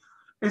them,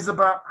 is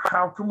about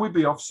how can we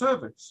be of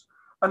service?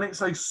 And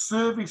it's a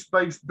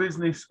service-based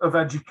business of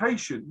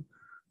education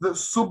that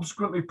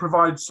subsequently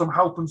provides some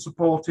help and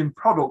support in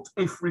product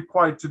if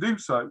required to do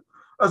so,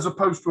 as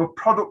opposed to a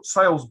product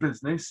sales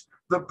business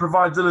that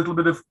provides a little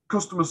bit of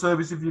customer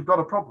service if you've got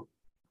a problem.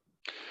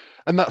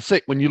 And that's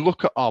it. When you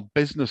look at our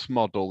business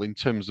model in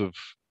terms of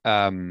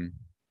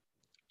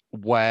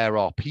where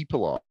our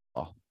people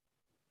are,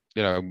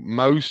 you know,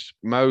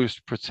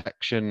 most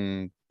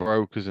protection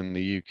brokers in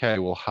the UK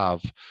will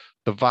have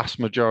the vast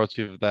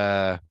majority of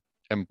their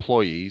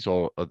employees,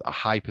 or a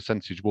high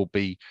percentage, will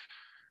be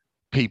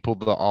people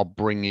that are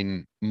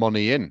bringing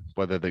money in,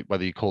 whether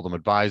you call them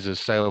advisors,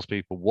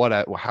 salespeople,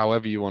 whatever,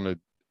 however you want to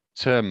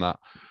term that.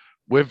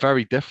 We're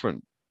very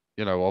different.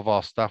 Of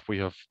our staff, we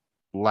have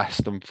less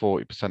than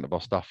 40% of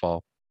our staff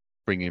are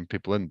bringing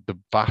people in. The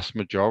vast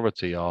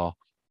majority are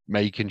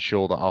making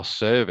sure that our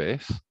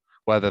service,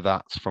 whether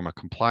that's from a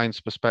compliance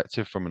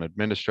perspective, from an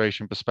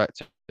administration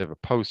perspective, a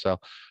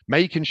post-sale,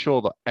 making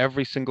sure that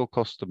every single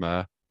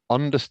customer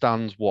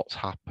understands what's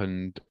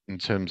happened in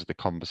terms of the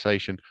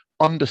conversation,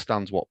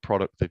 understands what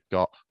product they've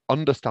got,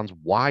 understands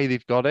why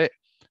they've got it,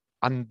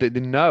 and they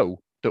know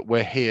that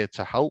we're here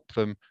to help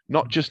them,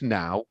 not just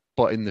now,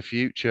 but in the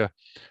future.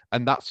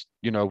 And that's,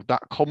 that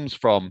comes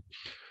from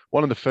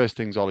one of the first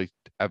things Ollie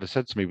ever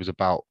said to me was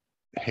about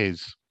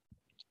his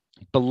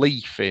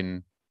belief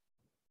in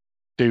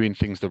doing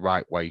things the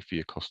right way for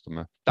your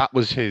customer. That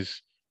was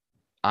his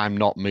 "I'm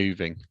not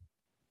moving"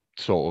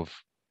 sort of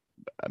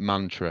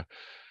mantra.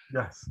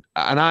 Yes.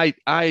 And I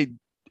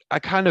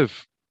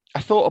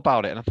thought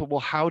about it, and I thought, well,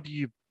 how do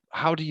you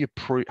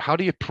prove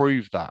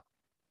that?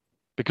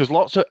 Because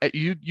lots of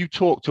you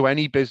talk to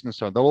any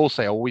business owner, they'll all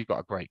say, "Oh, we've got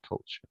a great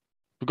culture.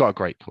 We've got a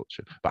great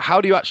culture." But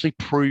how do you actually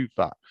prove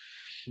that?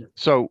 Yeah.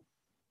 So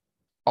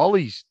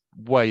Ollie's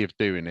way of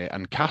doing it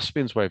and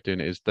Caspian's way of doing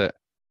it is that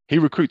he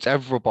recruits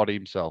everybody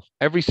himself.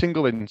 Every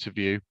single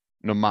interview,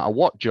 no matter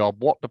what job,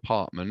 what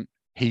department,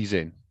 he's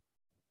in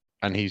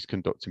and he's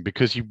conducting,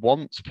 because he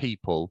wants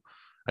people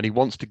and he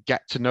wants to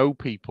get to know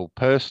people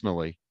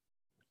personally.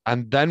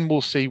 And then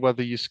we'll see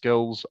whether your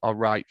skills are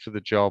right for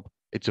the job.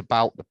 It's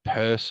about the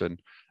person.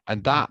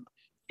 And that,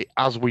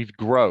 as we've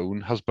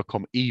grown, has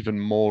become even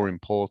more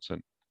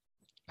important,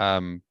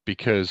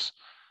 because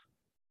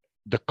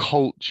the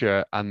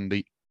culture and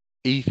the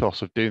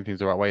ethos of doing things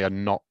the right way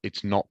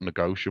it's not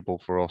negotiable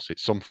for us.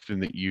 It's something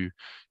that you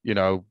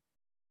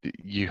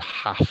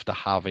have to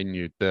have in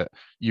you, that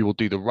you will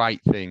do the right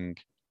thing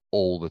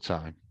all the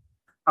time.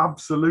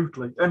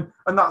 Absolutely. And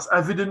that's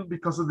evident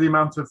because of the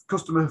amount of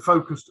customer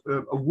focused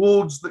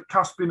awards that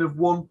Caspian have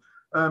won.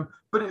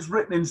 But it's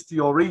written into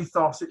your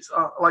ethos. It's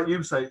like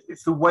you say,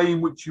 it's the way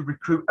in which you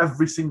recruit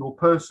every single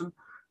person.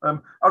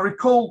 I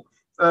recall,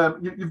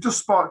 you've just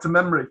sparked a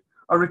memory.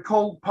 I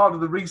recall part of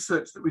the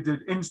research that we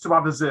did into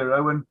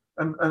Adazero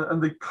and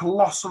the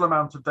colossal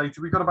amount of data.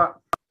 We got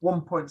about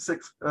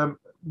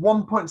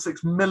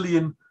 1.6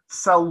 million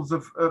cells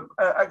of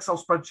Excel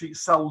spreadsheet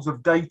cells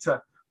of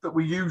data that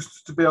we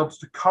used to be able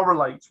to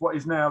correlate what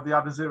is now the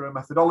Adazero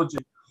methodology.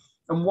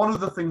 And one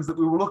of the things that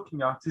we were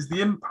looking at is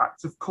the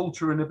impact of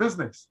culture in a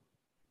business.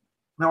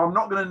 Now, I'm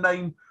not going to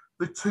name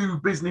the two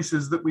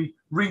businesses that we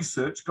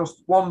researched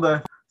because one,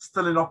 they're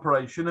still in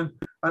operation, and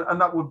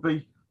that would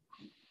be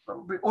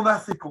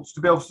unethical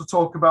to be able to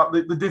talk about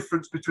the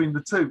difference between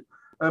the two.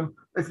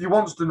 If you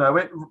want to know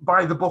it,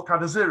 buy the book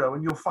Adazero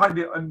and you'll find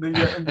it in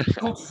the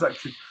culture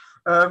section.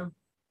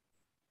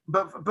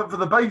 But for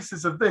the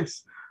basis of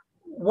this,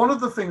 one of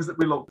the things that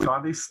we looked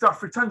at is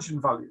staff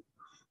retention value,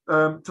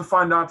 to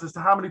find out as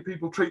to how many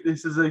people treat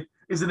this as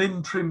an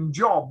interim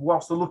job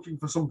whilst they're looking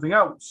for something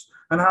else,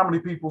 and how many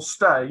people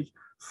stay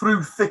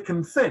through thick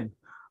and thin.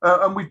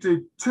 And we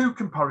did two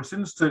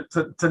comparisons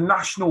to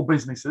national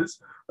businesses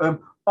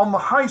on the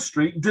high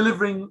street,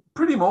 delivering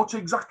pretty much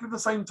exactly the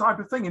same type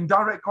of thing in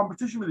direct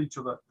competition with each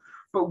other.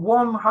 But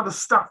one had a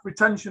staff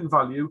retention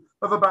value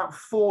of about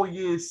 4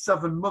 years,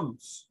 7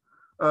 months.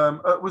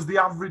 It was the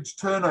average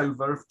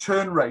turnover of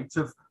churn rate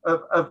of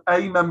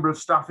a member of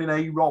staff in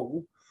a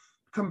role,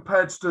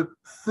 compared to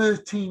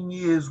 13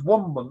 years,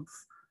 1 month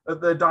at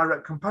their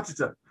direct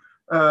competitor.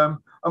 And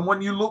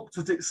when you looked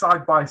at it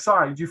side by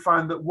side, you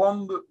find that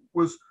one that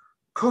was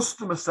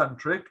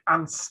customer-centric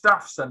and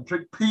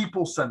staff-centric,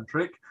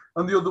 people-centric,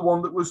 and the other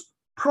one that was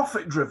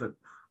profit-driven.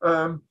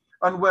 And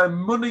where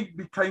money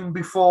became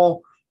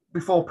before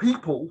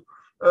people,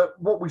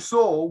 what we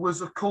saw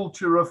was a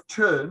culture of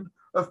churn,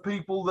 of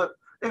people that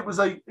it was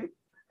a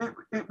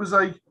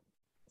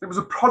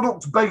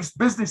product-based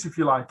business, if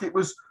you like. It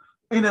was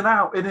in and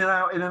out, in and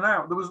out, in and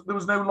out. There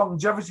was no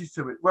longevity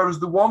to it. Whereas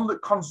the one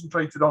that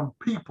concentrated on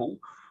people,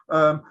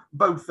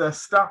 both their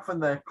staff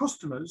and their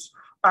customers,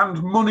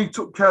 and money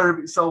took care of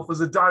itself as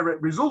a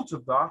direct result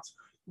of that,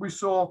 we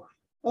saw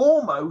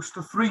almost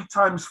a 3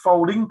 times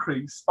fold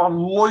increase on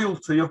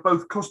loyalty of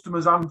both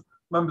customers and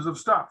members of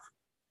staff.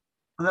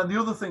 And then the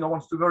other thing I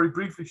wanted to very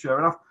briefly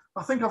share, and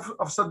I think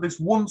I've said this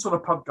once on a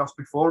podcast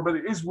before, but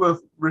it is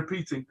worth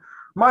repeating.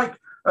 Mike,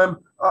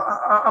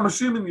 I'm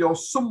assuming you're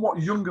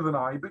somewhat younger than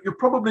I, but you're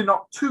probably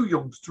not too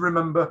young to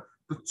remember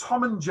the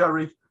Tom and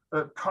Jerry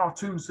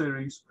cartoon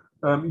series,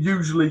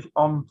 usually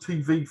on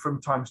TV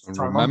from time to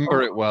time.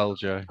 Remember it well,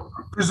 Joe.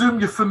 I presume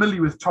you're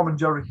familiar with Tom and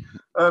Jerry.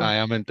 I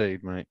am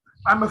indeed, mate.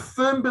 I'm a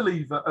firm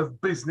believer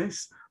of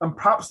business, and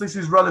perhaps this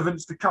is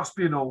relevant to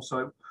Caspian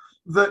also,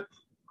 that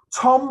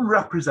Tom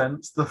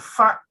represents the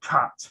fat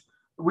cat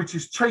which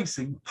is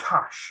chasing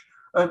cash.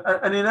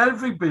 And in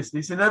every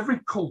business, in every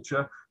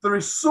culture, there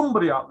is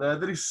somebody out there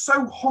that is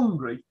so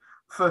hungry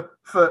for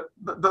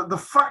the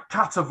fat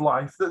cat of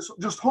life, that's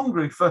just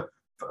hungry for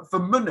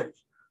money,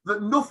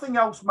 that nothing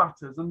else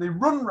matters. And they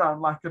run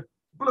around like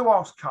blue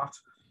house cat,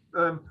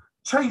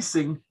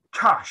 chasing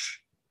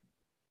cash.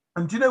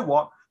 And do you know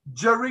what?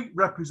 Jerry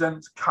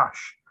represents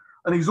cash.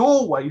 And he's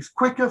always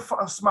quicker,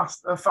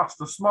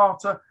 faster,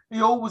 smarter.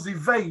 He always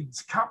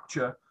evades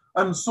capture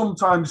and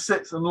sometimes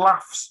sits and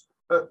laughs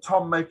at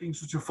Tom making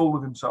such a fool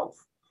of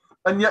himself.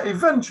 And yet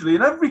eventually,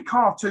 in every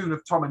cartoon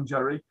of Tom and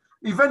Jerry,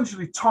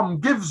 eventually Tom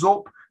gives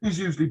up. He's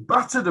usually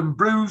battered and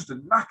bruised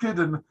and knackered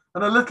and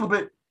a little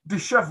bit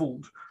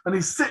disheveled. And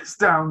he sits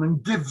down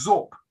and gives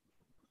up.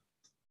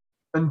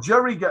 And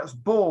Jerry gets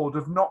bored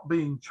of not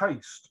being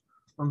chased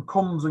and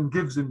comes and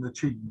gives him the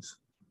cheese.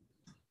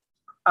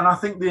 And I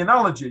think the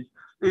analogy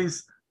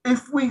is,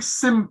 if we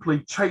simply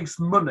chase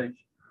money,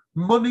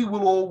 money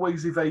will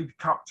always evade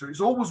capture.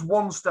 It's always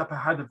one step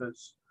ahead of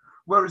us.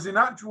 Whereas in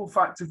actual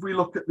fact, if we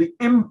look at the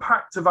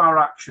impact of our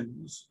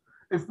actions,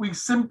 if we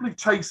simply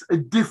chase a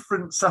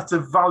different set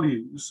of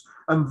values,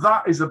 and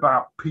that is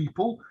about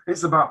people,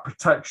 it's about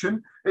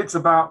protection, it's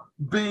about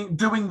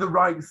doing the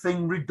right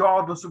thing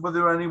regardless of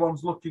whether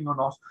anyone's looking or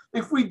not.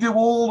 If we do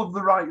all of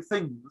the right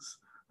things,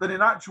 then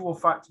in actual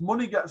fact,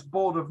 money gets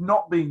bored of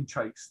not being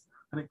chased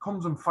and it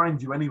comes and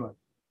finds you anyway.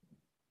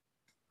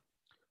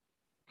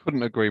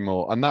 Couldn't agree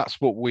more. And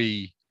that's what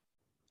we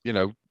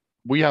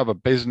have a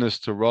business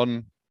to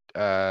run,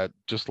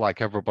 just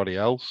like everybody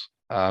else.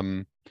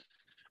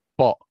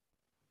 But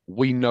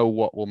we know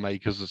what will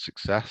make us a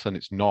success, and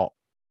it's not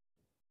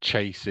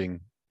chasing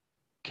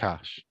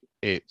cash.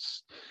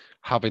 It's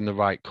having the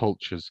right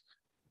cultures.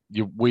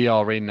 We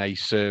are in a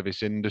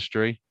service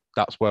industry.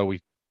 That's where we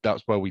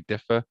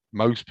differ.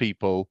 Most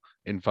people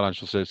in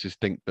financial services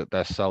think that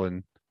they're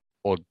selling,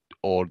 or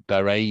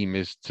their aim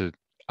is to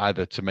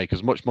either to make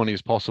as much money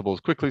as possible, as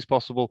quickly as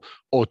possible,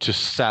 or to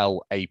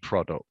sell a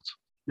product.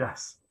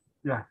 Yes.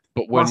 Yeah.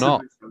 But we're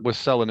not. We're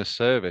selling a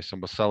service,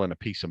 and we're selling a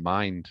peace of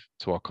mind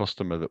to our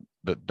customer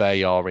that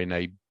they are in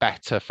a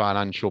better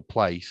financial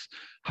place,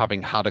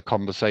 having had a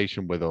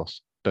conversation with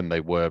us than they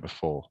were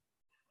before.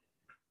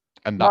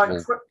 And that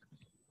will.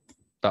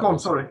 Go on,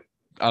 sorry.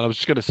 And I was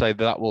just going to say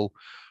that will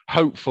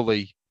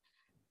hopefully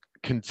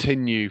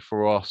continue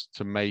for us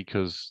to make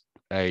us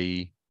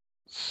a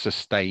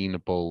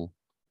sustainable,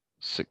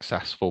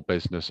 successful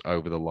business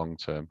over the long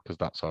term, because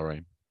that's our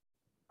aim.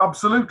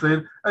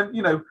 Absolutely.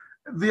 And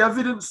the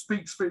evidence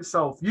speaks for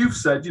itself. You've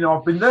said,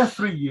 I've been there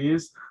 3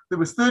 years. There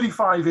was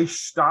 35-ish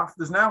staff.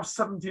 There's now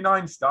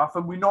 79 staff,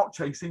 and we're not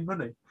chasing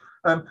money.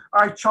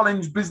 I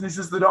challenge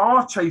businesses that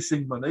are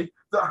chasing money,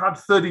 that had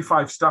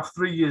 35 staff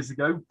 3 years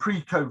ago,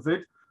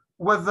 pre-COVID,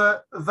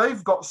 whether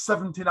they've got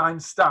 79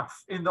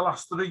 staff in the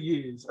last 3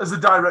 years as a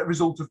direct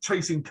result of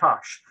chasing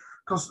cash.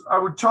 Because I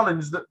would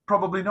challenge that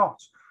probably not.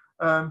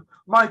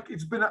 Mike,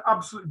 it's been an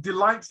absolute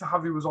delight to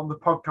have you on the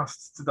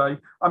podcast today.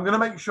 I'm going to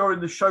make sure in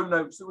the show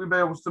notes that we'll be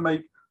able to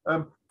make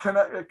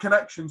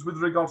connections with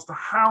regards to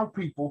how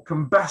people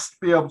can best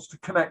be able to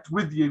connect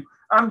with you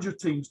and your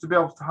teams to be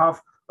able to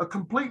have a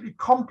completely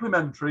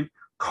complementary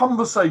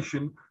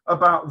conversation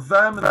about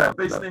them and their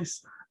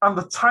business and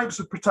the types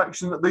of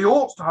protection that they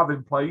ought to have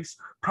in place,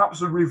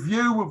 perhaps a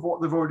review of what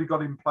they've already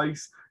got in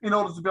place in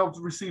order to be able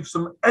to receive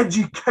some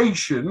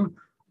education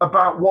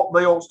about what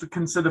they ought to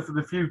consider for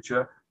the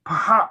future.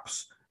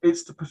 Perhaps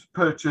it's to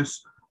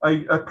purchase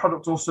a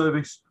product or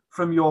service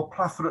from your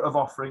plethora of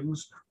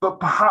offerings, but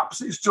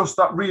perhaps it's just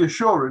that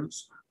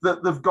reassurance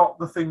that they've got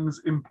the things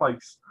in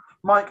place.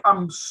 Mike,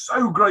 I'm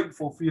so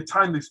grateful for your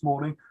time this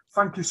morning.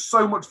 Thank you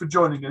so much for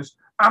joining us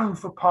and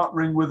for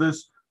partnering with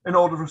us in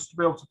order for us to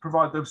be able to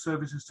provide those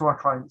services to our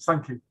clients.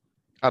 Thank you.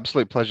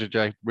 Absolute pleasure,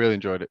 Jay. Really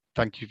enjoyed it.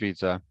 Thank you for your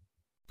time.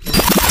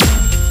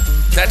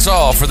 That's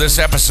all for this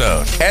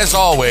episode. As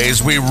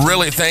always, we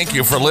really thank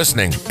you for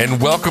listening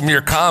and welcome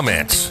your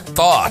comments,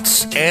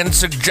 thoughts, and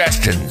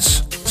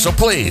suggestions. So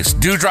please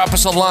do drop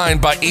us a line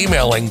by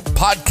emailing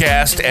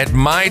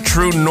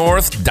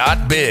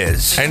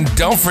podcast@mytruenorth.biz. And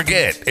don't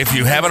forget, if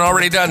you haven't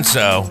already done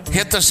so,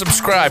 hit the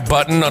subscribe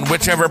button on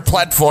whichever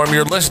platform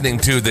you're listening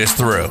to this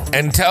through.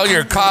 And tell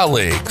your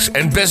colleagues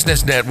and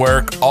business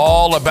network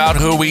all about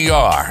who we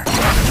are.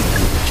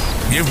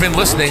 You've been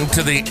listening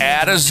to the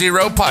Add a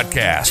Zero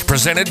podcast,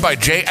 presented by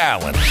Jay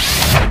Allen.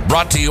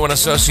 Brought to you in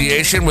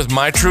association with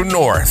My True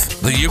North,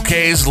 the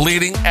UK's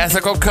leading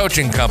ethical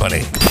coaching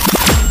company.